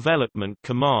Research and Development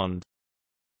Command.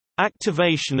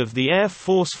 Activation of the Air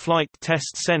Force Flight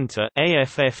Test Center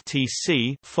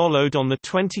 (AFFTC) followed on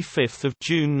 25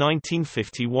 June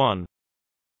 1951.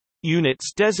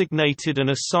 Units designated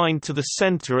and assigned to the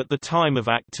center at the time of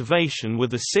activation were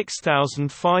the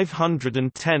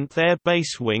 6510th Air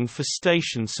Base Wing for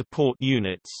Station Support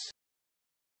Units.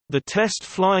 The test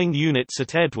flying units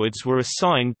at Edwards were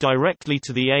assigned directly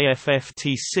to the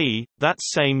AFFTC. That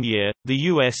same year, the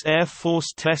U.S. Air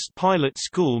Force Test Pilot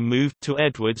School moved to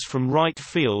Edwards from Wright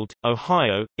Field,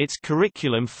 Ohio. Its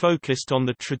curriculum focused on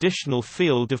the traditional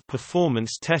field of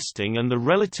performance testing and the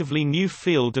relatively new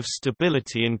field of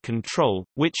stability and control,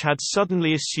 which had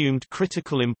suddenly assumed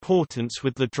critical importance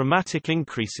with the dramatic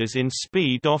increases in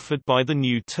speed offered by the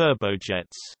new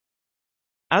turbojets.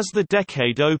 As the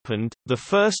decade opened, the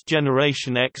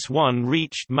first-generation X-1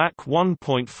 reached Mach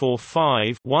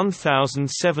 1.45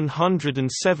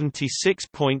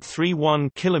 (1776.31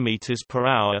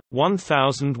 km/h),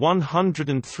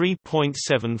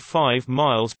 1103.75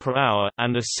 miles per hour,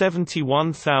 and a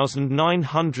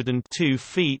 71,902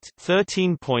 feet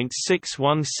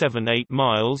 (13.6178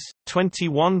 miles,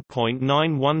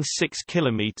 21.916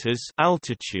 km)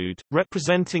 altitude,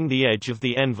 representing the edge of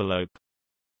the envelope.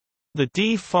 The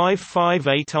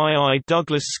D-558II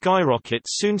Douglas skyrocket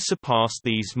soon surpassed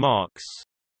these marks.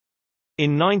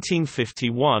 In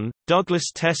 1951,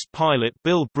 Douglas test pilot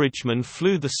Bill Bridgman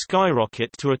flew the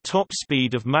skyrocket to a top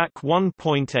speed of Mach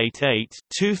 1.88,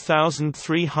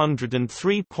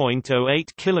 2,303.08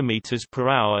 km per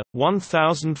hour,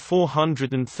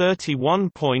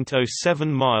 1,431.07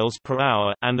 miles per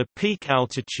hour, and a peak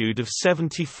altitude of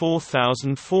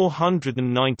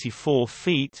 74,494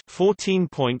 feet,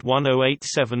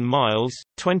 14.1087 miles,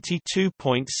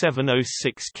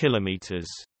 22.706 kilometers.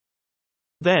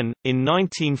 Then, in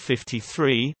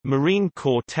 1953, Marine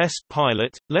Corps test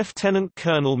pilot, Lieutenant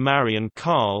Colonel Marion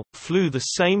Carl, flew the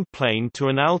same plane to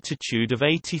an altitude of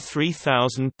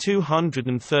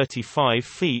 83,235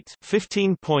 feet,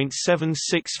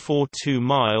 15.7642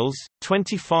 miles,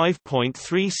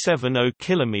 25.370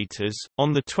 kilometers.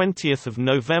 On the 20th of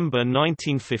November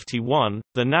 1951,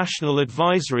 the National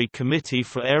Advisory Committee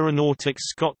for Aeronautics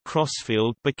Scott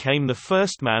Crossfield became the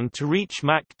first man to reach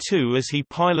Mach 2 as he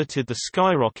piloted the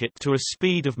skyrocket to a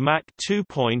speed of Mach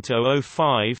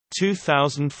 2.005,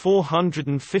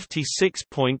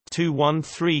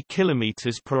 2,456.213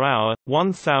 km per hour,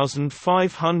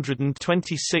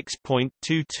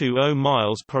 1,526.220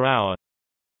 miles per hour.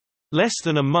 Less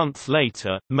than a month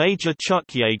later, Major Chuck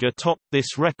Yeager topped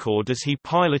this record as he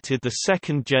piloted the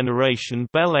second-generation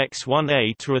Bell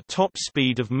X-1A to a top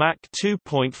speed of Mach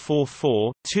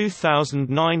 2.44,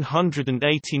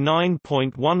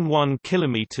 2,989.11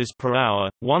 km per hour,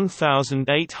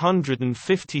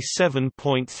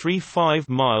 1,857.35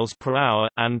 miles per hour,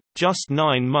 and, just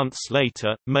 9 months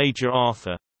later, Major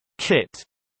Arthur Kit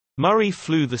Murray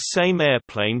flew the same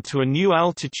airplane to a new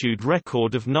altitude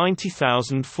record of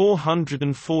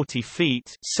 90,440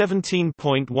 feet,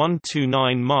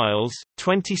 17.129 miles,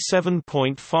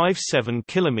 27.57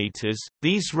 kilometers.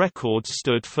 These records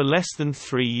stood for less than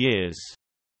 3 years.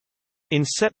 In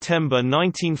September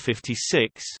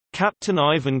 1956, Captain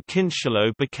Ivan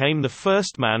Kinchelow became the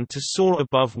first man to soar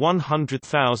above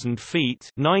 100,000 feet,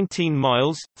 19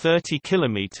 miles, 30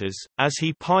 kilometers, as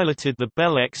he piloted the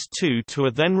Bell X-2 to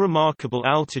a then remarkable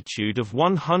altitude of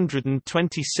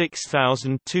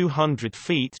 126,200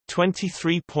 feet,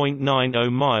 23.90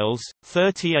 miles,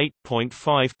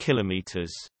 38.5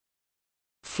 kilometers.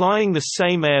 Flying the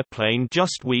same airplane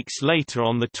just weeks later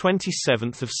on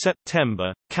 27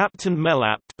 September, Captain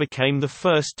Melapt became the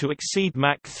first to exceed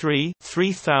Mach 3,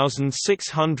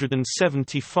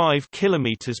 3,675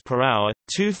 km per hour,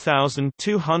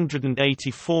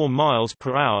 2,284 miles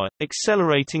per hour,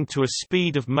 accelerating to a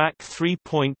speed of Mach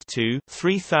 3.2,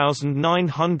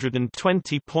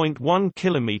 3,920.1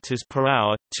 km per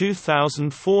hour,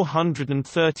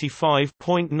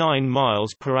 2,435.9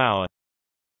 miles per hour.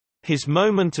 His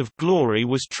moment of glory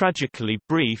was tragically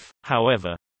brief,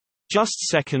 however. Just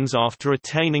seconds after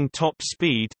attaining top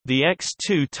speed, the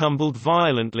X-2 tumbled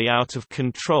violently out of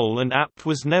control and Apt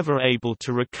was never able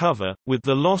to recover. With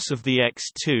the loss of the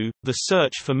X-2, the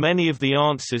search for many of the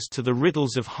answers to the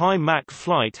riddles of high Mach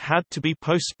flight had to be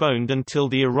postponed until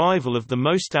the arrival of the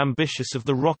most ambitious of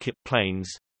the rocket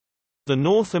planes, the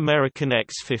North American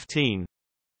X-15.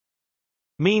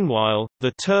 Meanwhile,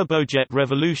 the turbojet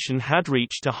revolution had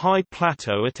reached a high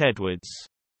plateau at Edwards.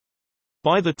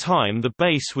 By the time the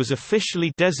base was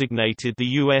officially designated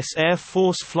the U.S. Air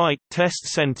Force Flight Test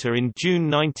Center in June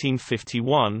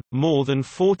 1951, more than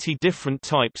 40 different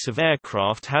types of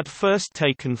aircraft had first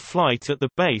taken flight at the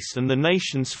base and the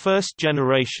nation's first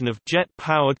generation of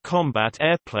jet-powered combat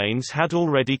airplanes had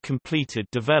already completed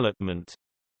development.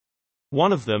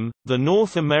 One of them, the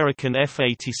North American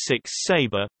F-86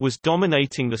 Sabre, was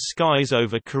dominating the skies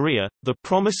over Korea. The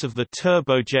promise of the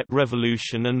turbojet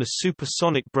revolution and the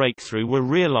supersonic breakthrough were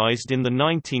realized in the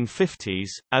 1950s,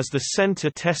 as the center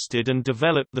tested and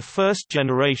developed the first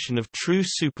generation of true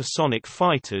supersonic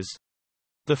fighters,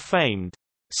 the famed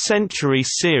Century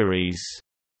Series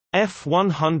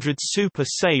F-100 Super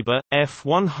Sabre,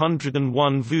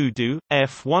 F-101 Voodoo,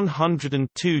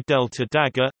 F-102 Delta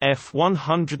Dagger,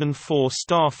 F-104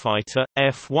 Starfighter,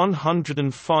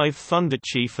 F-105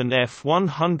 Thunderchief and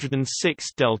F-106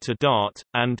 Delta Dart,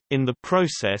 and, in the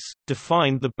process,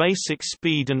 defined the basic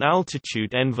speed and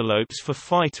altitude envelopes for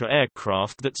fighter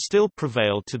aircraft that still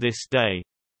prevail to this day.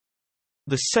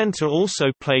 The center also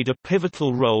played a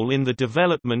pivotal role in the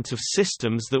development of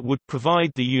systems that would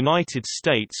provide the United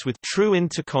States with true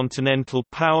intercontinental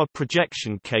power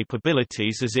projection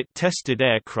capabilities as it tested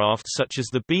aircraft such as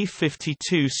the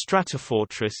B-52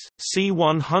 Stratofortress,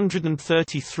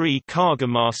 C-133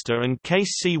 Cargomaster and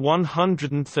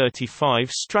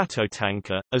KC-135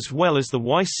 Stratotanker, as well as the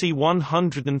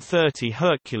YC-130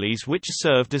 Hercules, which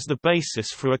served as the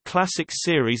basis for a classic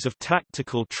series of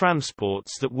tactical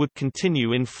transports that would continue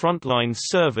in frontline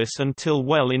service until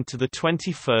well into the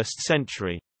 21st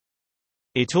century.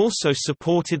 It also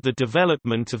supported the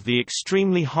development of the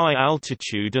extremely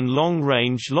high-altitude and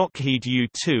long-range Lockheed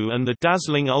U-2 and the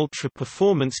dazzling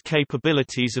ultra-performance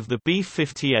capabilities of the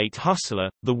B-58 Hustler,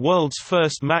 the world's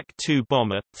first Mach 2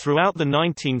 bomber. Throughout the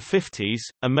 1950s,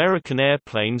 American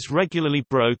airplanes regularly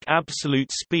broke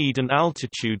absolute speed and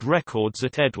altitude records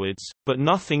at Edwards, but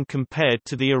nothing compared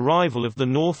to the arrival of the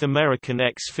North American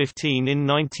X-15 in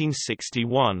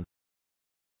 1961.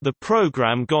 The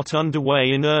program got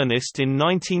underway in earnest in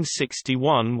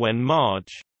 1961 when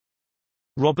Marge.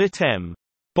 Robert M.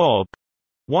 Bob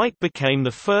White became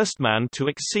the first man to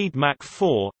exceed Mach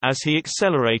 4, as he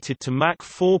accelerated to Mach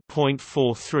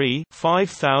 4.43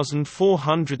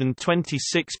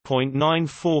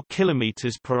 (5,426.94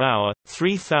 km per hour,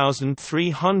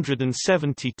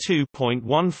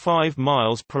 3,372.15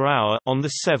 miles per hour) on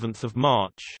the 7th of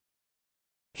March.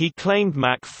 He claimed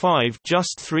Mach 5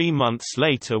 just 3 months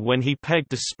later when he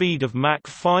pegged a speed of Mach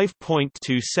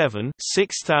 5.27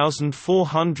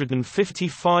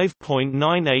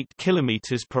 (6,455.98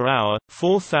 km per hour,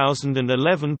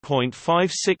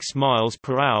 4,011.56 miles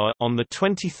per hour) on the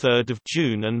 23rd of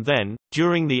June, and then,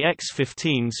 during the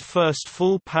X-15's first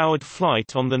full-powered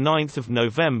flight on the 9th of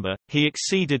November, he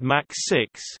exceeded Mach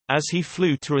 6, as he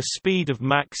flew to a speed of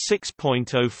Mach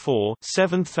 6.04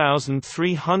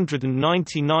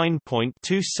 (7,399.27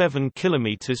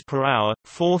 km per hour,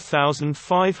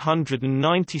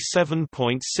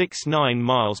 4,597.69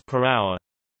 miles per hour.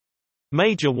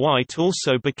 Major White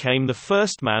also became the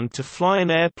first man to fly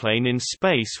an airplane in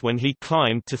space when he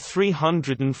climbed to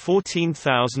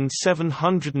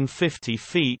 314,750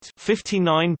 feet,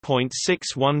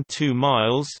 59.612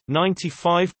 miles,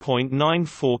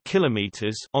 95.94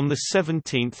 kilometers, on the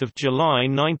 17th of July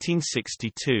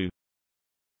 1962.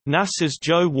 NASA's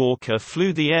Joe Walker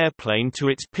flew the airplane to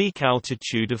its peak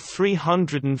altitude of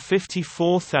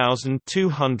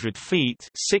 354,200 feet,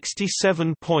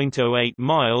 67.08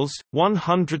 miles,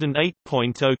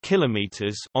 108.0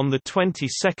 kilometers, on the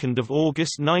 22nd of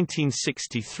August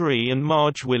 1963, and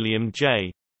Marge William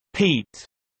J. Pete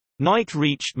Knight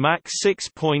reached Mach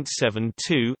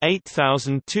 6.72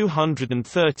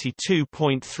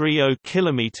 (8,232.30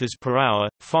 km per hour,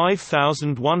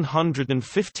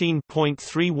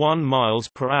 5,115.31 miles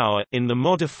per hour) in the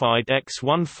modified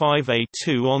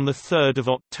X-15A2 on 3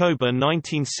 October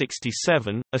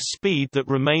 1967, a speed that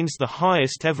remains the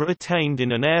highest ever attained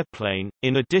in an airplane.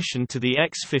 In addition to the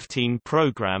X-15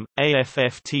 program,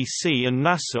 AFFTC and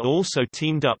NASA also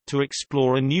teamed up to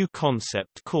explore a new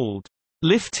concept called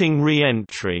lifting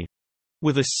re-entry,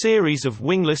 with a series of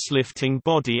wingless lifting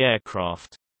body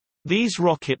aircraft. These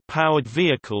rocket-powered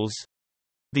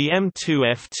vehicles—the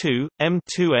M2F2,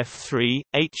 M2F3,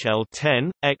 HL-10,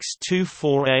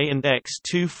 X-24A and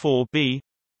X-24B,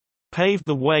 paved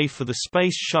the way for the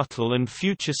Space Shuttle and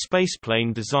future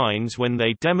spaceplane designs when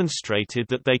they demonstrated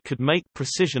that they could make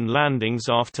precision landings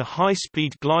after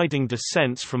high-speed gliding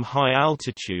descents from high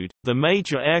altitude. The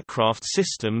major aircraft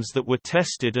systems that were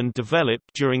tested and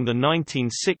developed during the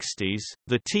 1960s,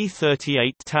 the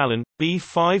T-38 Talon,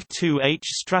 B-52H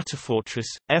Stratofortress,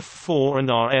 F-4 and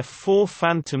RF-4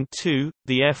 Phantom II,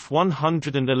 the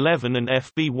F-111 and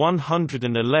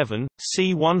FB-111,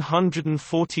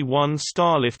 C-141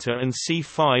 Starlifter and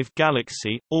C-5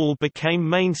 Galaxy, all became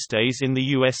mainstays in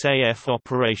the USAF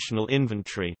operational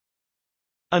inventory.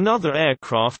 Another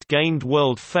aircraft gained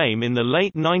world fame in the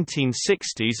late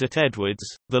 1960s at Edwards,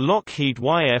 the Lockheed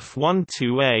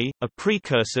YF-12A, a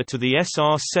precursor to the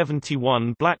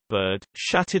SR-71 Blackbird,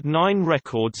 shattered 9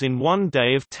 records in one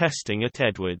day of testing at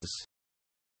Edwards.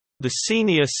 The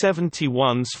Senior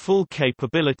 71's full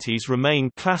capabilities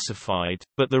remain classified,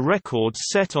 but the records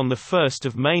set on 1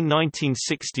 May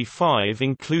 1965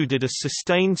 included a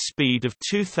sustained speed of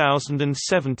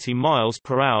 2,070 miles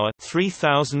per hour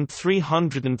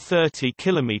 (3,330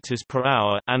 kilometers per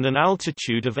hour) and an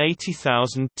altitude of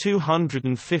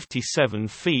 80,257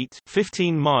 feet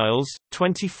 (15 miles,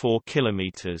 24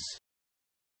 kilometers).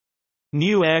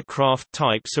 New aircraft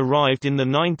types arrived in the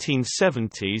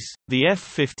 1970s, the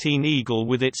F-15 Eagle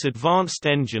with its advanced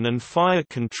engine and fire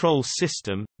control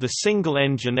system, the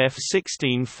single-engine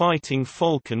F-16 Fighting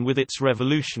Falcon with its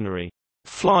revolutionary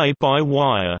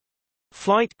fly-by-wire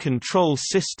flight control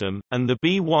system, and the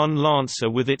B-1 Lancer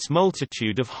with its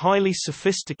multitude of highly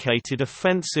sophisticated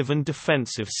offensive and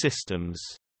defensive systems.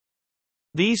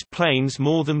 These planes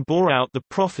more than bore out the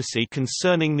prophecy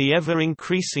concerning the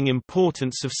ever-increasing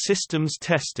importance of systems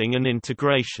testing and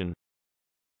integration.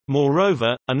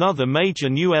 Moreover, another major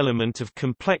new element of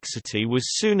complexity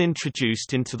was soon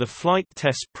introduced into the flight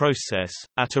test process.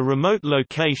 At a remote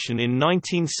location in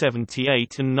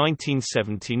 1978 and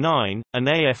 1979, an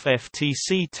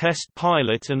AFFTC test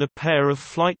pilot and a pair of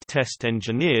flight test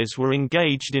engineers were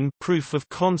engaged in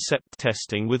proof-of-concept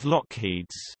testing with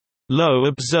Lockheed's Low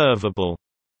Observable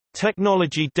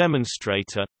Technology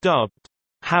Demonstrator, dubbed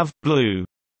Have Blue.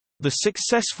 The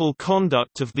successful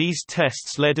conduct of these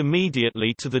tests led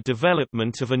immediately to the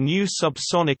development of a new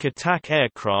subsonic attack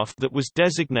aircraft that was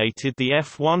designated the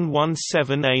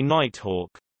F-117A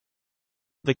Nighthawk.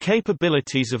 The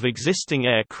capabilities of existing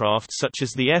aircraft such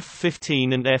as the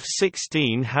F-15 and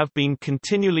F-16 have been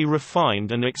continually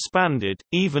refined and expanded,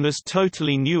 even as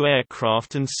totally new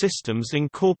aircraft and systems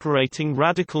incorporating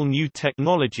radical new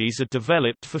technologies are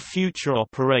developed for future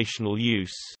operational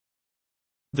use.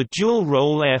 The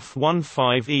dual-role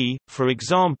F-15E, for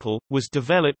example, was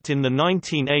developed in the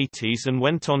 1980s and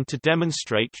went on to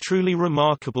demonstrate truly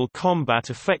remarkable combat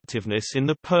effectiveness in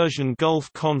the Persian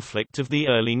Gulf conflict of the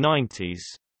early 90s.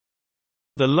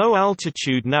 The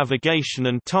Low-Altitude Navigation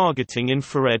and Targeting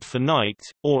Infrared for Night,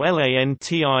 or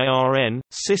LANTIRN,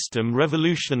 system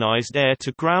revolutionized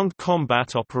air-to-ground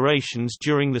combat operations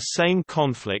during the same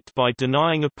conflict by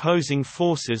denying opposing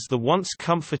forces the once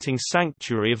comforting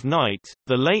sanctuary of night.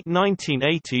 The late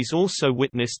 1980s also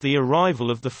witnessed the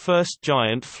arrival of the first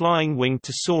giant flying wing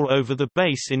to soar over the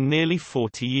base in nearly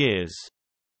 40 years.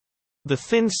 The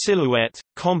thin silhouette,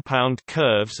 compound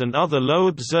curves and other low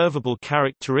observable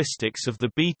characteristics of the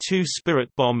B-2 Spirit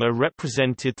bomber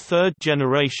represented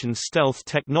third-generation stealth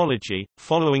technology.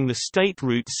 Following the State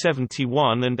Route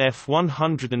 71 and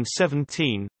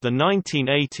F-117, the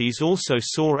 1980s also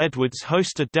saw Edwards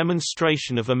host a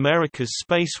demonstration of America's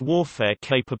space warfare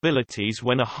capabilities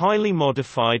when a highly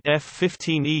modified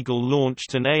F-15 Eagle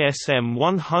launched an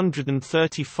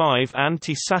ASM-135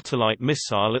 anti-satellite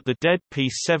missile at the dead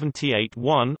P-78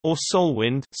 or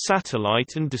Solwind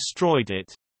satellite and destroyed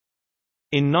it.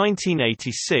 In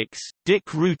 1986, Dick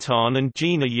Rutan and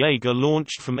Gina Yeager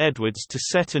launched from Edwards to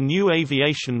set a new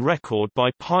aviation record by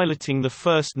piloting the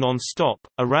first non-stop,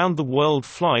 around-the-world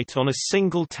flight on a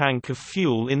single tank of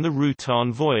fuel in the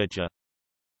Rutan Voyager.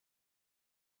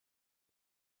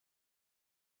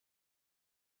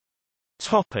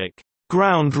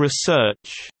 Ground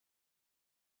research.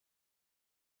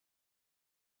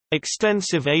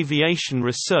 Extensive aviation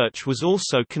research was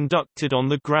also conducted on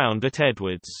the ground at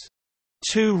Edwards.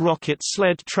 2 rocket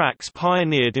sled tracks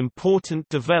pioneered important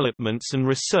developments and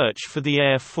research for the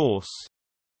Air Force.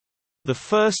 The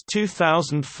first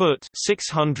 2,000-foot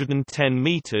 (610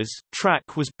 meters)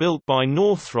 track was built by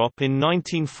Northrop in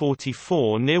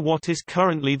 1944 near what is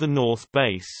currently the North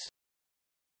Base.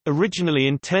 Originally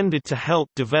intended to help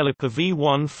develop a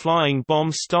V-1 flying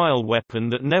bomb-style weapon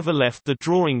that never left the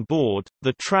drawing board,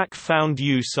 the track found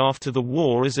use after the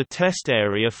war as a test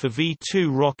area for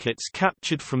V-2 rockets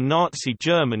captured from Nazi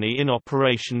Germany in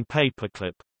Operation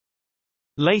Paperclip.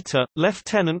 Later,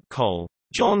 Lieutenant Col.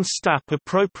 John Stapp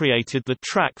appropriated the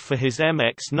track for his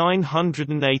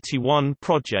MX-981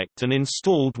 project and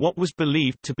installed what was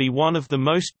believed to be one of the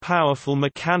most powerful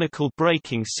mechanical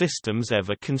braking systems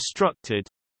ever constructed.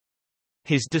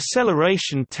 His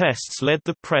deceleration tests led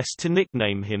the press to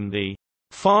nickname him the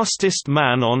fastest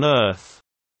man on Earth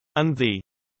and the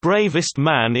bravest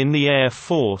man in the Air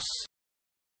Force.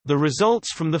 The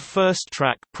results from the first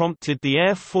track prompted the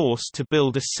Air Force to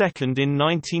build a second in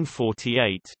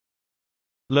 1948.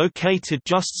 Located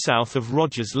just south of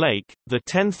Rogers Lake, the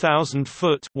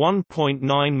 10,000-foot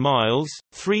 (1.9 miles,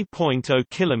 3.0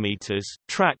 kilometers)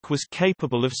 track was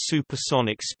capable of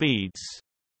supersonic speeds.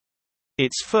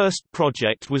 Its first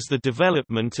project was the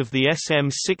development of the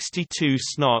SM-62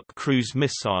 Snark cruise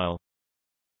missile.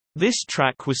 This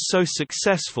track was so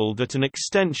successful that an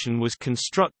extension was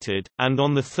constructed, and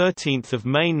on 13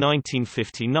 May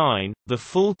 1959, the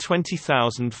full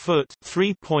 20,000-foot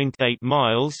 (3.8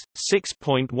 miles,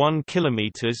 6.1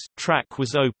 kilometers) track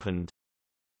was opened.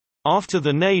 After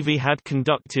the Navy had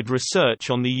conducted research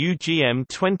on the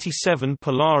UGM-27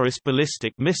 Polaris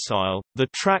ballistic missile, the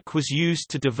track was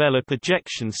used to develop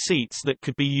ejection seats that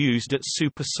could be used at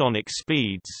supersonic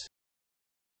speeds.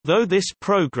 Though this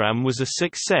program was a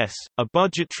success, a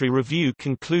budgetary review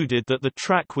concluded that the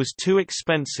track was too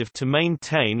expensive to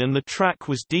maintain and the track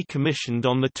was decommissioned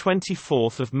on 24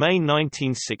 May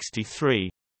 1963.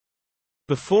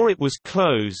 Before it was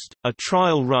closed, a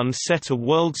trial run set a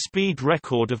world speed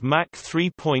record of Mach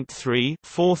 3.3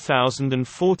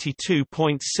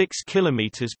 (4042.6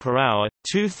 km/h),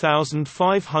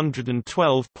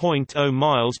 2512.0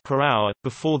 miles per hour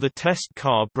before the test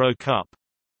car broke up.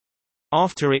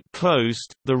 After it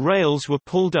closed, the rails were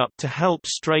pulled up to help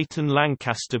straighten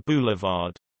Lancaster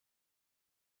Boulevard.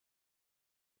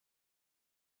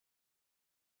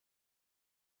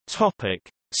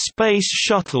 Topic: Space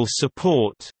Shuttle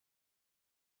support.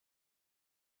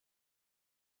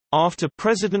 After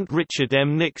President Richard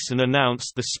M. Nixon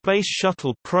announced the Space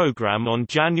Shuttle program on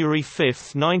January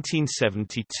 5,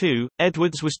 1972,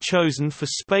 Edwards was chosen for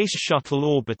Space Shuttle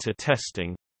orbiter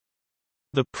testing.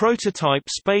 The prototype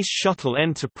Space Shuttle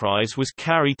Enterprise was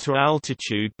carried to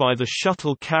altitude by the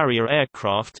Shuttle Carrier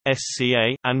Aircraft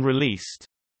 (SCA) and released.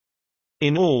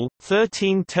 In all,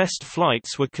 13 test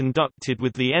flights were conducted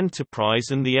with the Enterprise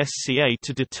and the SCA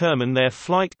to determine their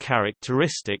flight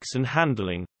characteristics and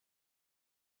handling.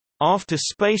 After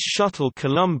Space Shuttle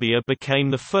Columbia became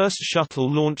the first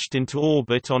shuttle launched into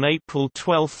orbit on April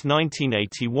 12,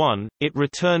 1981, it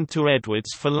returned to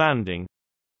Edwards for landing.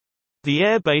 The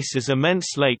airbase's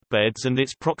immense lakebeds and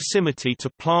its proximity to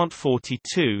Plant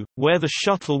 42, where the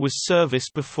shuttle was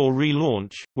serviced before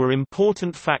relaunch, were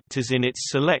important factors in its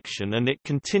selection, and it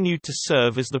continued to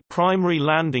serve as the primary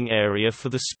landing area for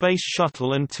the Space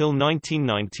Shuttle until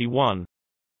 1991.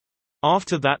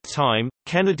 After that time,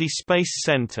 Kennedy Space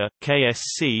Center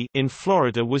 (KSC) in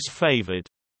Florida was favored.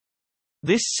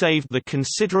 This saved the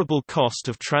considerable cost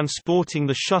of transporting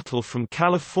the shuttle from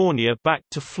California back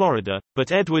to Florida,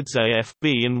 but Edwards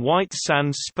AFB and White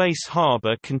Sands Space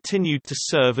Harbor continued to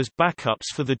serve as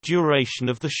backups for the duration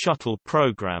of the shuttle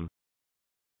program.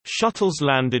 Shuttles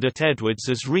landed at Edwards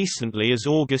as recently as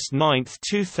August 9,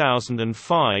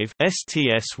 2005,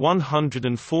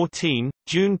 STS-114,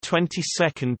 June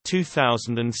 22,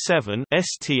 2007,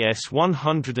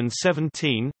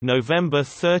 STS-117, November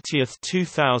 30,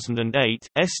 2008,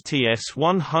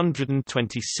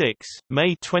 STS-126,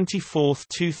 May 24,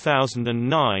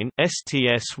 2009,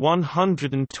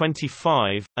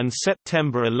 STS-125, and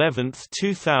September 11,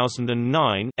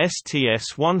 2009,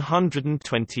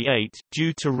 STS-128,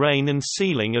 due to rain and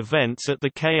sealing events at the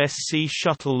KSC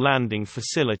shuttle landing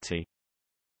facility.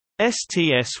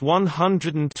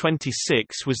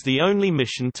 STS-126 was the only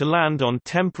mission to land on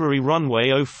temporary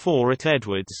runway 04 at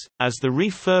Edwards, as the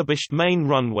refurbished main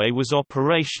runway was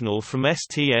operational from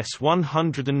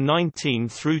STS-119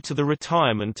 through to the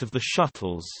retirement of the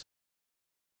shuttles.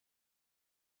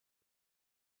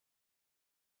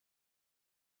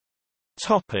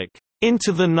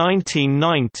 Into the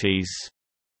 1990s.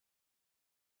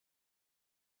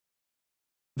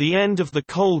 The end of the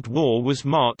Cold War was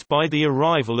marked by the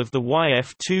arrival of the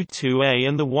YF-22A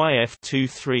and the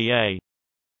YF-23A.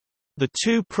 The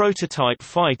two prototype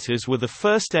fighters were the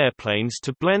first airplanes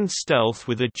to blend stealth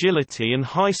with agility and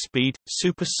high-speed,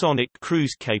 supersonic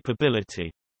cruise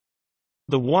capability.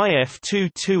 The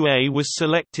YF-22A was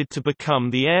selected to become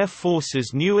the Air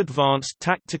Force's new advanced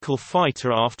tactical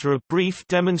fighter after a brief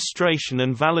demonstration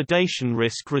and validation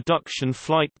risk reduction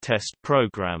flight test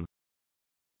program.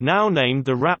 Now named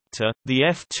the Raptor, the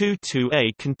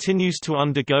F-22A continues to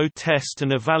undergo test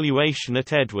and evaluation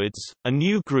at Edwards. A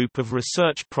new group of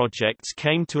research projects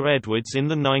came to Edwards in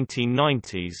the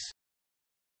 1990s.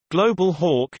 Global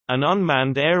Hawk, an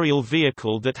unmanned aerial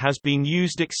vehicle that has been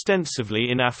used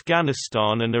extensively in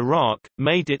Afghanistan and Iraq,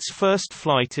 made its first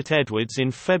flight at Edwards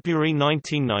in February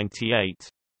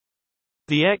 1998.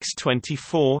 The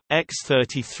X-24,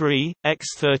 X-33,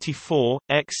 X-34,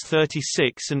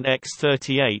 X-36 and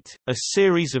X-38, a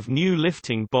series of new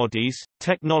lifting bodies,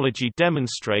 technology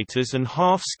demonstrators and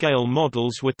half-scale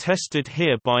models were tested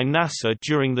here by NASA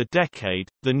during the decade.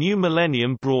 The new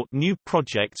millennium brought new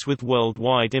projects with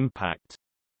worldwide impact.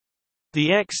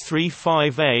 The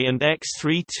X-35A and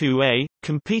X-32A,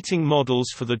 competing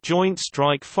models for the Joint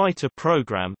Strike Fighter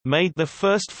program, made their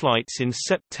first flights in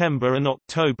September and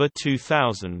October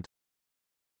 2000.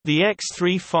 The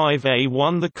X-35A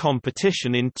won the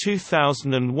competition in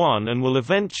 2001 and will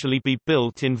eventually be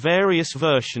built in various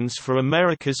versions for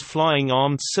America's flying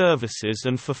armed services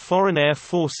and for foreign air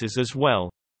forces as well.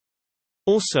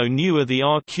 Also new are the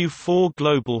RQ-4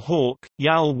 Global Hawk,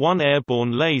 YAL-1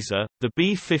 airborne laser, the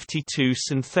B-52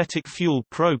 synthetic fuel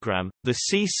program, the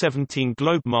C-17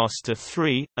 Globemaster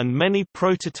III, and many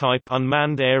prototype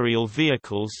unmanned aerial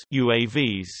vehicles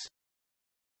 (UAVs).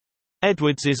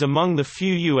 Edwards is among the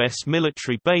few U.S.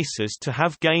 military bases to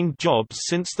have gained jobs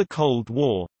since the Cold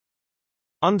War.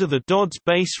 Under the DoD's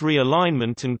base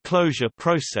realignment and closure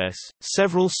process,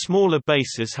 several smaller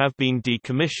bases have been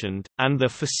decommissioned, and their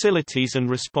facilities and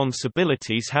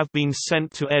responsibilities have been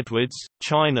sent to Edwards,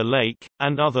 China Lake,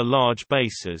 and other large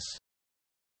bases.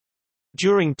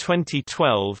 During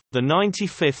 2012, the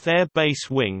 95th Air Base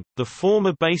Wing, the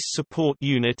former base support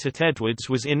unit at Edwards,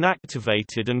 was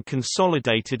inactivated and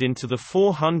consolidated into the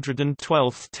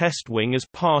 412th Test Wing as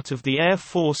part of the Air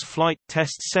Force Flight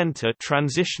Test Center,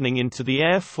 transitioning into the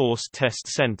Air Force Test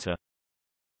Center.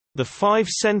 The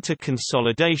five-center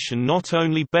consolidation not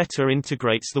only better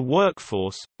integrates the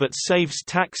workforce, but saves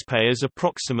taxpayers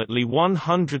approximately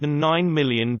 $109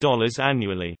 million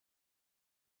annually.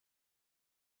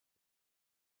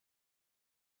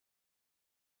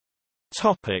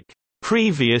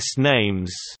 Previous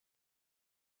names: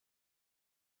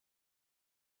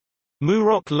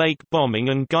 Muroc Lake Bombing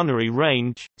and Gunnery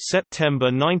Range, September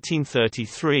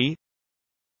 1933.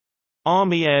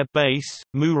 Army Air Base,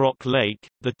 Muroc Lake,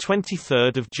 the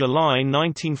 23rd of July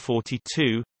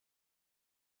 1942.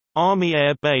 Army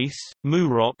Air Base,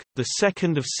 Muroc, the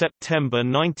 2nd of September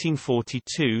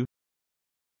 1942.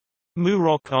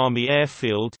 Muroc Army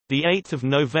Airfield, the 8th of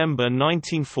November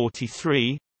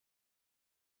 1943.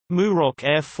 Muroc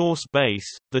Air Force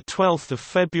Base, the 12th of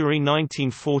February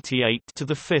 1948 to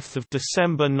the 5th of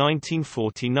December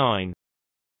 1949.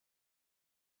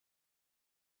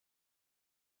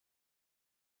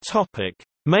 Topic: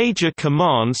 Major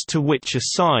commands to which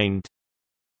assigned.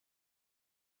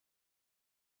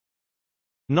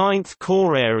 9th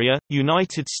Corps Area,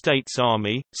 United States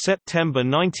Army, September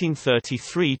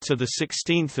 1933 to the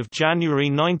 16th of January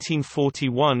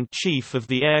 1941. Chief of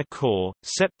the Air Corps,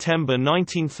 September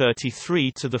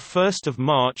 1933 to the 1st of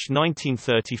March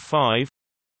 1935.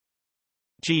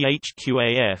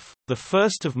 GHQAF, the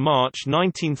 1st of March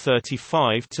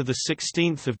 1935 to the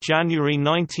 16th of January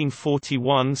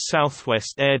 1941.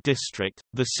 Southwest Air District,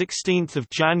 the 16th of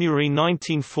January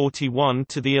 1941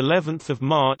 to the 11th of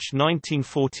March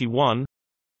 1941.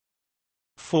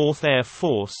 4th Air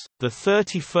Force, the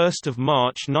 31st of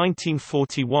March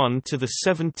 1941 to the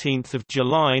 17th of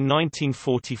July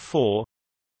 1944.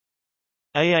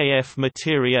 AAF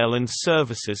Materiel and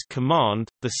Services Command,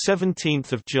 the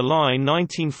 17th of July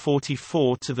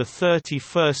 1944 to the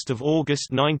 31st of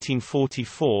August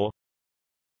 1944.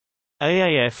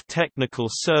 AAF Technical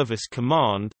Service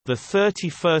Command, the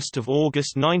 31st of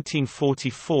August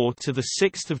 1944 to the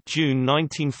 6th of June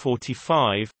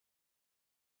 1945.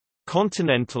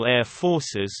 Continental Air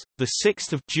Forces, the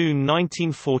 6th of June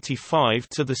 1945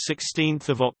 to the 16th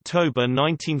of October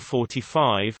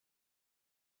 1945.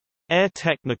 Air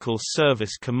Technical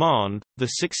Service Command,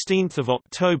 the 16th of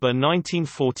October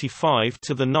 1945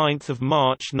 to the 9th of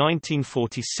March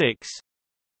 1946.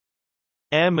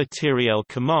 Air Materiel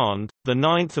Command, the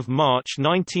 9th of March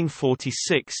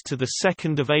 1946 to the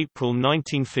 2nd of April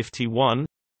 1951.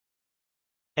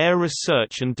 Air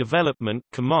Research and Development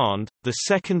Command, the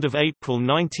 2nd of April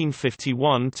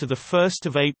 1951 to the 1st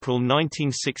of April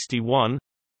 1961.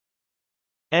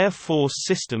 Air Force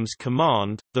Systems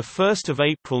Command, the 1st of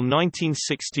April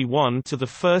 1961 to the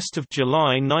 1st of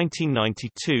July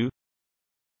 1992.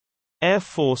 Air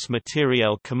Force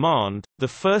Materiel Command, the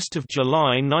 1st of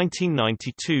July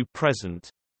 1992 present.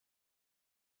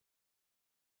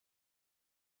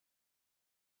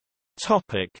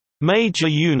 Topic: Major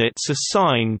units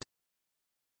assigned.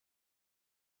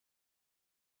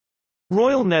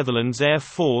 Royal Netherlands Air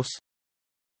Force,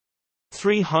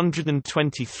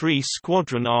 323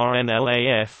 Squadron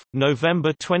RNLAF,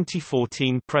 November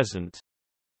 2014 present.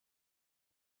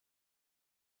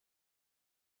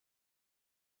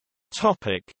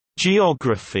 Topic: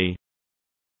 Geography.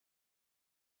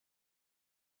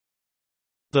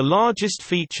 The largest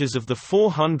features of the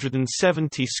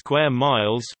 470 square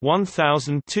miles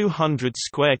 (1,200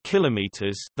 square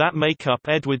kilometers) that make up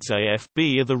Edwards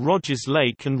AFB are the Rogers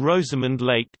Lake and Rosamond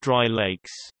Lake dry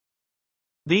lakes.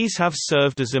 These have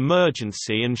served as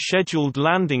emergency and scheduled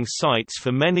landing sites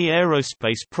for many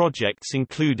aerospace projects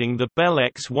including the Bell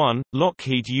X-1,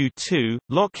 Lockheed U-2,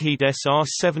 Lockheed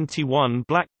SR-71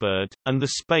 Blackbird, and the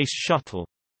Space Shuttle.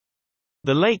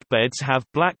 The lakebeds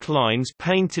have black lines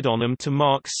painted on them to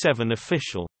mark 7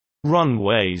 official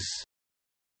runways.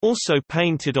 Also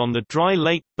painted on the dry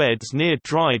lake beds near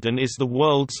Dryden is the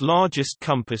world's largest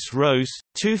compass rose,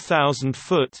 2,000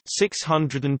 foot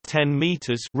 (610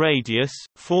 meters) radius,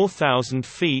 4,000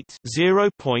 feet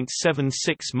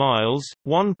 (0.76 miles,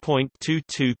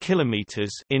 1.22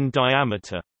 kilometers) in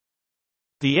diameter.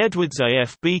 The Edwards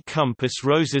AFB compass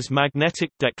rose's magnetic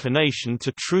declination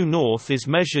to true north is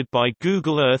measured by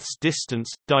Google Earth's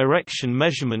distance direction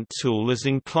measurement tool as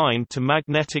inclined to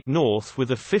magnetic north with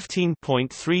a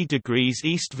 15.3 degrees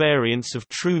east variance of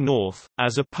true north,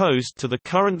 as opposed to the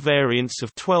current variance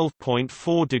of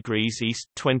 12.4 degrees east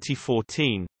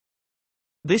 2014.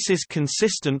 This is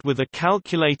consistent with a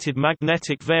calculated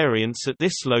magnetic variance at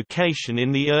this location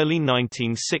in the early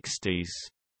 1960s.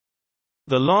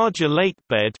 The larger lake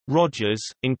bed, Rogers,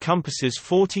 encompasses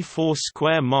 44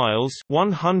 square miles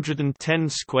 (110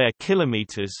 square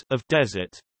kilometers) of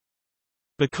desert.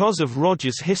 Because of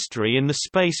Rogers' history in the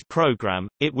space program,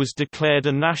 it was declared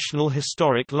a National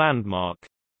Historic Landmark.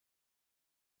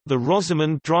 The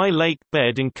Rosamond Dry Lake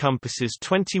Bed encompasses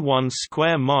 21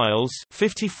 square miles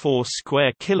 (54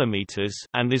 square kilometers)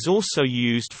 and is also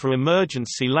used for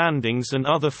emergency landings and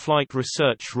other flight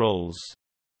research roles.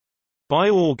 By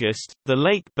August, the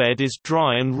lake bed is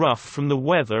dry and rough from the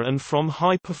weather and from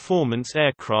high-performance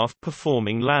aircraft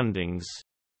performing landings.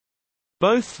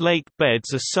 Both lake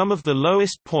beds are some of the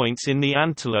lowest points in the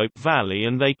Antelope Valley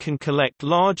and they can collect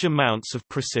large amounts of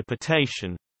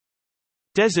precipitation.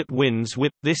 Desert winds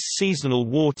whip this seasonal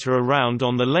water around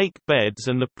on the lake beds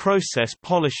and the process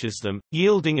polishes them,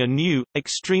 yielding a new,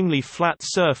 extremely flat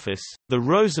surface. The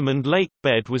Rosamond Lake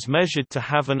bed was measured to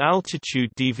have an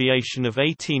altitude deviation of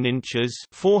 18 inches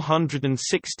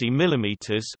 (460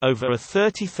 millimeters) over a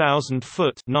 30,000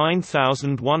 foot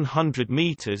 (9,100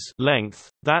 meters) length.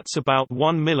 That's about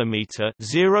 1 millimeter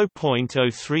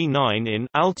 (0.039 in)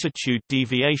 altitude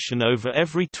deviation over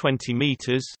every 20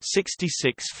 meters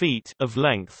 (66 feet) of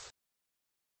length.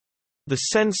 The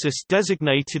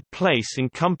census-designated place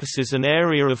encompasses an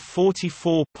area of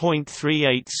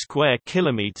 44.38 square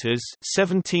kilometers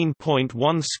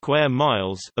 (17.1 square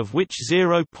miles), of which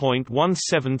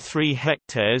 0.173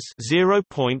 hectares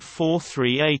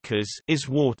 (0.43 acres) is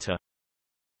water.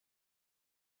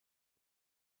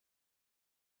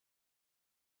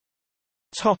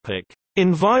 Topic: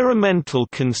 Environmental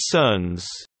concerns.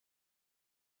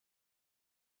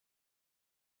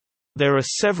 There are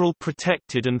several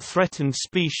protected and threatened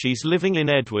species living in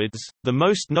Edwards, the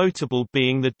most notable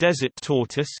being the desert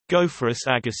tortoise Gophorus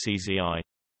agassizii.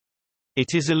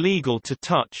 It is illegal to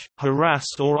touch, harass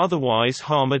or otherwise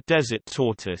harm a desert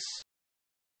tortoise.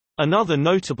 Another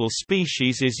notable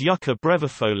species is Yucca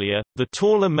brevifolia. The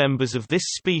taller members of this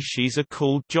species are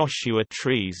called Joshua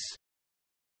trees.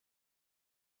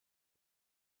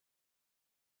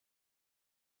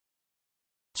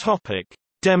 Topic: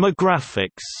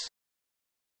 Demographics.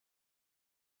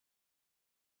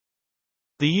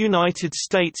 The United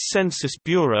States Census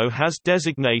Bureau has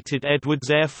designated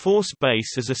Edwards Air Force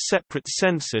Base as a separate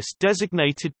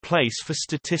census-designated place for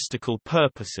statistical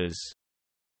purposes.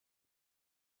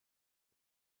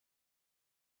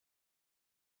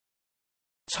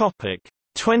 Topic: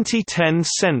 2010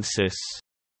 census.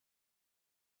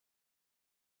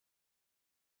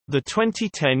 The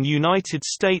 2010 United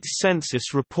States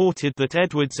Census reported that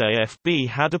Edwards AFB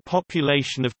had a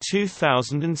population of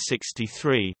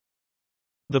 2,063.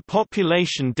 The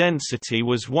population density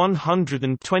was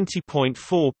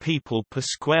 120.4 people per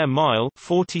square mile,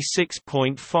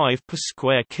 46.5 per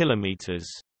square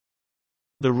kilometers.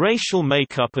 The racial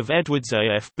makeup of Edwards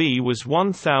AFB was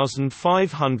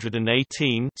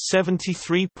 1,518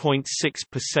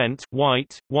 (73.6%)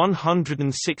 white,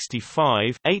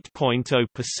 165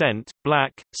 (8.0%)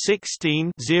 black,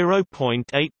 16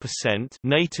 (0.8%)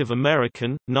 Native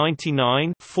American,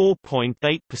 99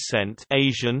 (4.8%)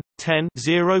 Asian, 10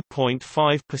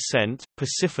 (0.5%)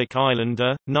 Pacific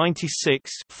Islander,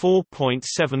 96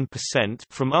 (4.7%)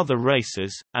 from other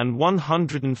races, and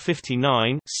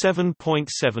 159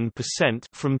 (7.7%)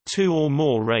 from two or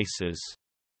more races.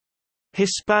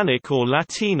 Hispanic or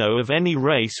Latino of any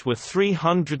race were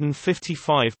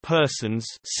 355 persons,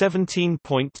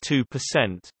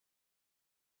 17.2%.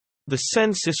 The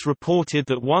census reported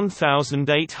that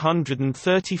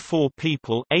 1,834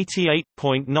 people,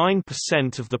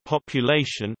 88.9% of the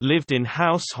population, lived in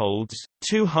households,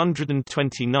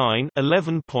 229,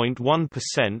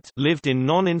 11.1%, lived in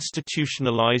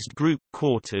non-institutionalized group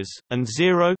quarters, and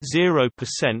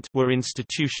 0% were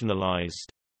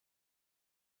institutionalized.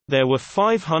 There were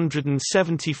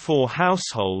 574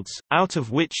 households, out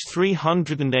of which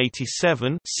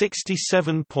 387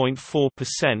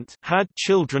 (67.4%) had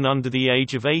children under the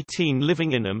age of 18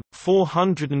 living in them,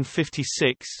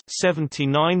 456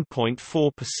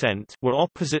 (79.4%) were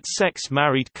opposite-sex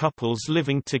married couples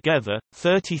living together,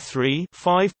 33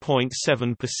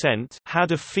 (5.7%)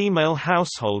 had a female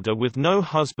householder with no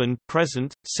husband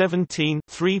present, 17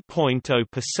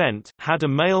 (3.0%) had a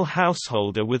male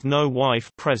householder with no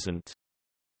wife present.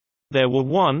 There were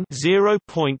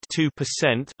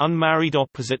 0.2% unmarried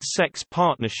opposite-sex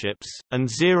partnerships, and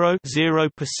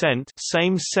 0.0%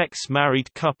 same-sex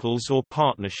married couples or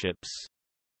partnerships.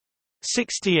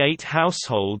 68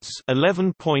 households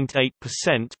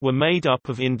 11.8% were made up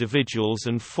of individuals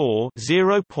and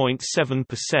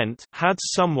 0.7% had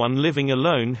someone living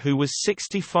alone who was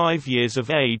 65 years of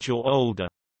age or older.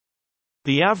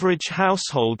 The average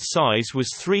household size was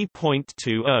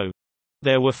 3.20.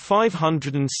 There were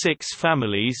 506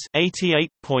 families,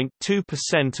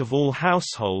 88.2% of all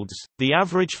households. The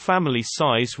average family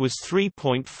size was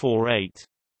 3.48.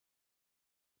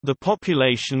 The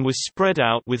population was spread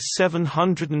out with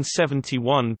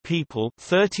 771 people,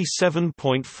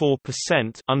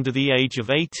 37.4% under the age of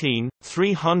 18,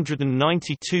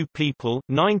 392 people,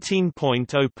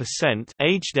 19.0%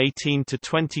 aged 18 to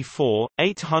 24,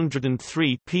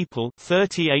 803 people,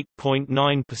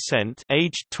 38.9%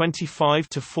 aged 25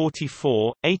 to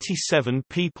 44, 87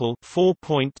 people,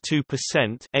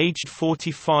 4.2% aged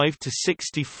 45 to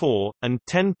 64, and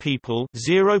 10 people,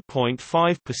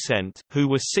 0.5% who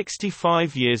were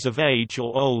 65 years of age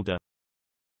or older.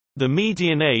 The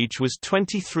median age was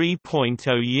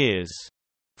 23.0 years.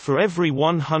 For every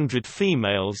 100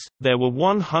 females, there were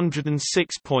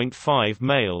 106.5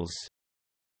 males.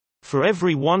 For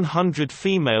every 100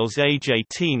 females age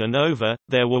 18 and over,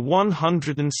 there were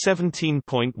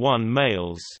 117.1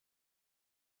 males.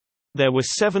 There were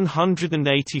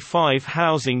 785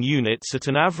 housing units at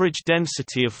an average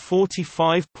density of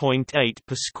 45.8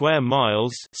 per square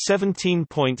miles,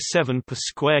 17.7 per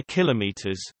square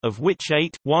kilometers, of which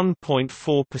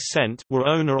 1.4% were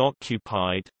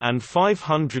owner-occupied, and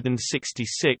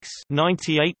 566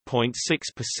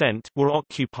 (98.6%) were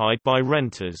occupied by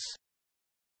renters.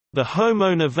 The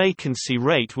homeowner vacancy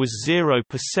rate was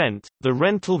 0%, the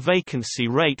rental vacancy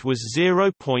rate was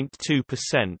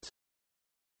 0.2%.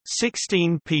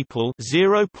 16 people,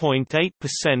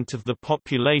 0.8% of the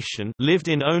population, lived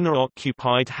in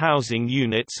owner-occupied housing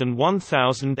units, and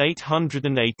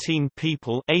 1,818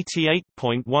 people,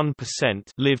 88.1%,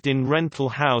 lived in rental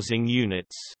housing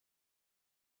units.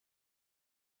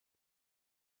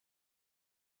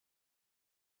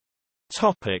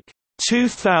 Topic: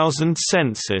 2000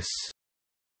 census.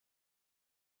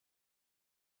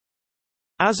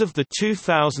 As of the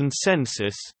 2000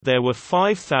 census, there were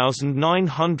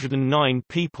 5,909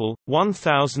 people,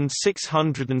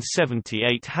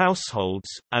 1,678 households,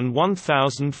 and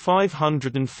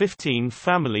 1,515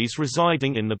 families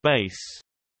residing in the base.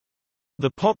 The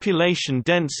population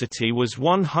density was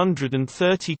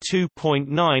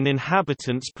 132.9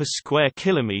 inhabitants per square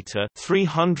kilometre,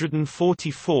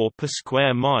 344 per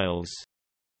square miles.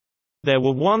 There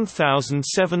were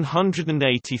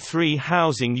 1,783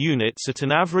 housing units at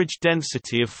an average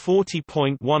density of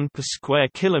 40.1 per square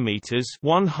kilometers,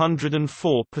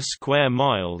 104 per square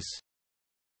miles.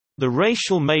 The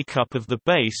racial makeup of the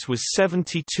base was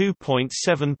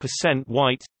 72.7%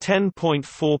 white,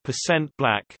 10.4%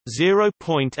 black,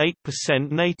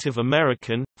 0.8% Native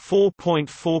American,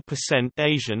 4.4%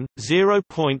 Asian,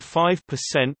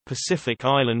 0.5% Pacific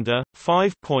Islander,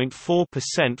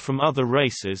 5.4% from other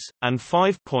races, and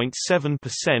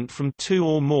 5.7% from two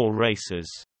or more races.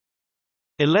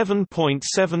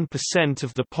 11.7%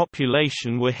 of the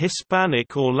population were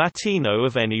Hispanic or Latino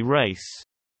of any race.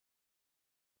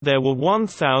 There were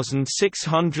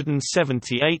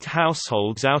 1,678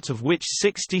 households, out of which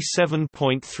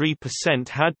 67.3%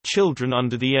 had children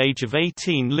under the age of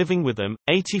 18 living with them,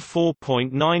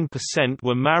 84.9%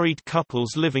 were married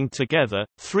couples living together,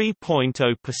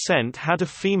 3.0% had a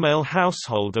female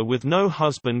householder with no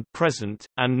husband present,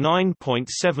 and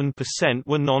 9.7%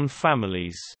 were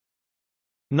non-families.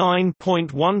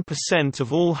 9.1%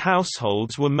 of all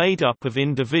households were made up of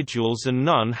individuals, and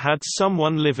none had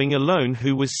someone living alone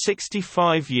who was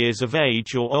 65 years of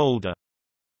age or older.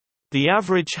 The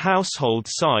average household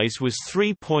size was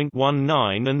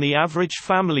 3.19 and the average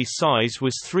family size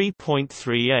was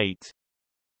 3.38.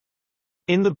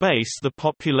 In the base the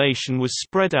population was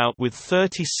spread out with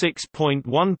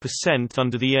 36.1%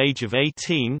 under the age of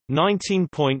 18,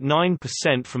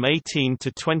 19.9% from 18 to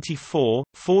 24,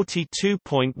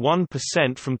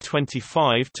 42.1% from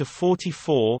 25 to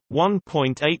 44,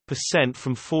 1.8%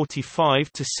 from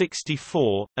 45 to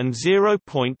 64, and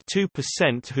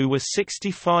 0.2% who were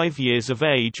 65 years of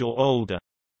age or older.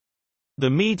 The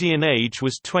median age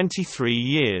was 23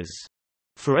 years.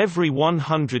 For every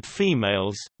 100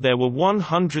 females, there were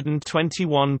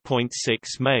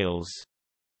 121.6 males.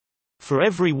 For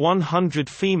every 100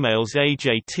 females age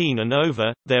 18 and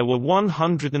over, there were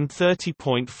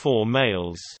 130.4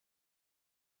 males.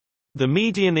 The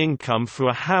median income for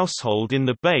a household in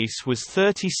the base was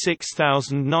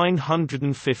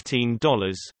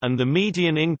 $36,915, and the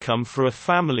median income for a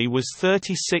family was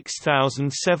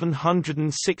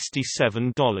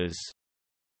 $36,767.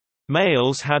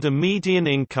 Males had a median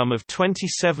income of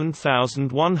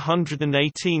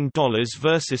 $27,118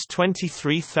 versus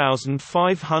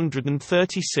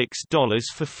 $23,536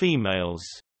 for females.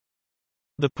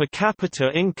 The per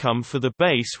capita income for the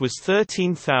base was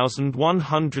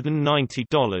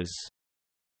 $13,190.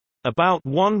 About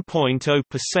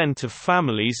 1.0% of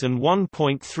families and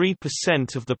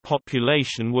 1.3% of the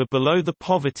population were below the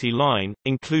poverty line,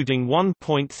 including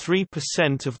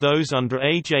 1.3% of those under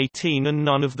age 18 and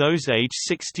none of those age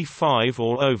 65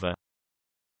 or over.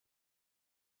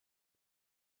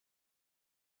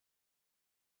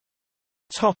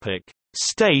 Topic: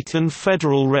 State and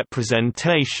federal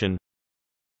representation.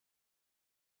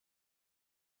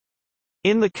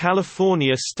 In the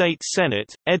California State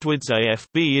Senate, Edwards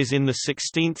AFB is in the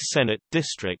 16th Senate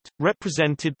District,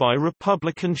 represented by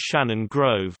Republican Shannon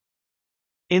Grove.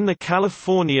 In the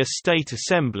California State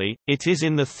Assembly, it is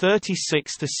in the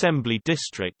 36th Assembly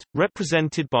District,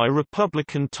 represented by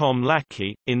Republican Tom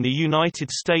Lackey. In the United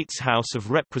States House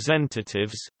of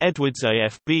Representatives, Edwards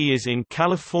AFB is in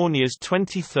California's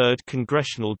 23rd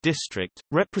Congressional District,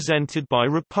 represented by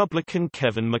Republican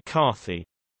Kevin McCarthy.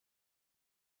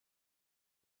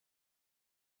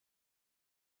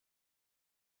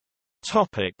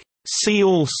 See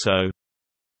also: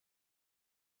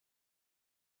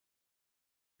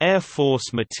 Air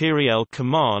Force Materiel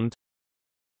Command,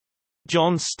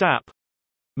 John Stapp,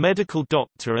 medical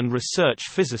doctor and research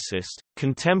physicist,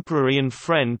 contemporary and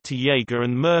friend to Yeager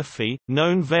and Murphy,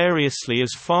 known variously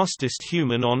as fastest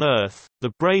human on Earth,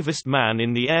 the bravest man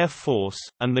in the Air Force,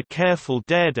 and the careful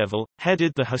daredevil,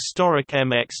 headed the historic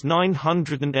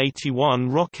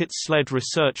MX-981 rocket sled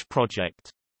research project.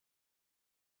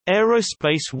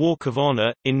 Aerospace Walk of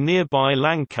Honor, in nearby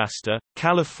Lancaster,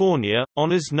 California,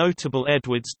 honors notable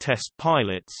Edwards test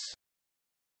pilots.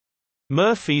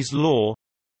 Murphy's Law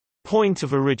 — point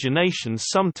of origination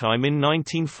sometime in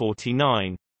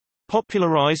 1949.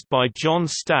 Popularized by John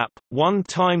Stapp,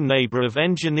 one-time neighbor of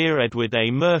engineer Edward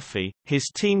A. Murphy, his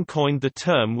team coined the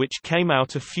term which came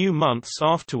out a few months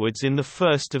afterwards in the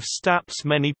first of Stapp's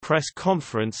many press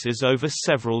conferences over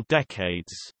several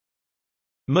decades.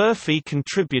 Murphy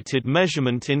contributed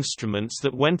measurement instruments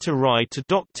that went awry to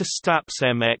Dr. Stapp's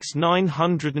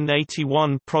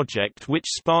MX-981 project, which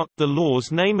sparked the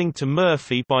law's naming to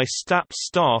Murphy by Stapp's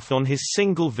staff on his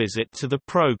single visit to the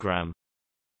program.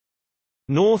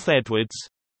 North Edwards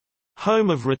 — home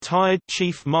of retired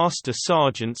Chief Master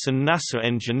Sergeants and NASA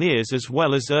engineers as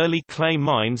well as early clay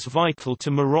mines vital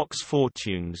to Maroc's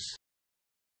fortunes.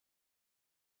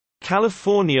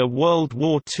 California World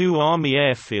War II Army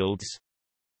airfields.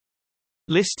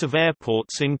 List of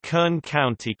airports in Kern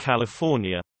County,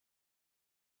 California.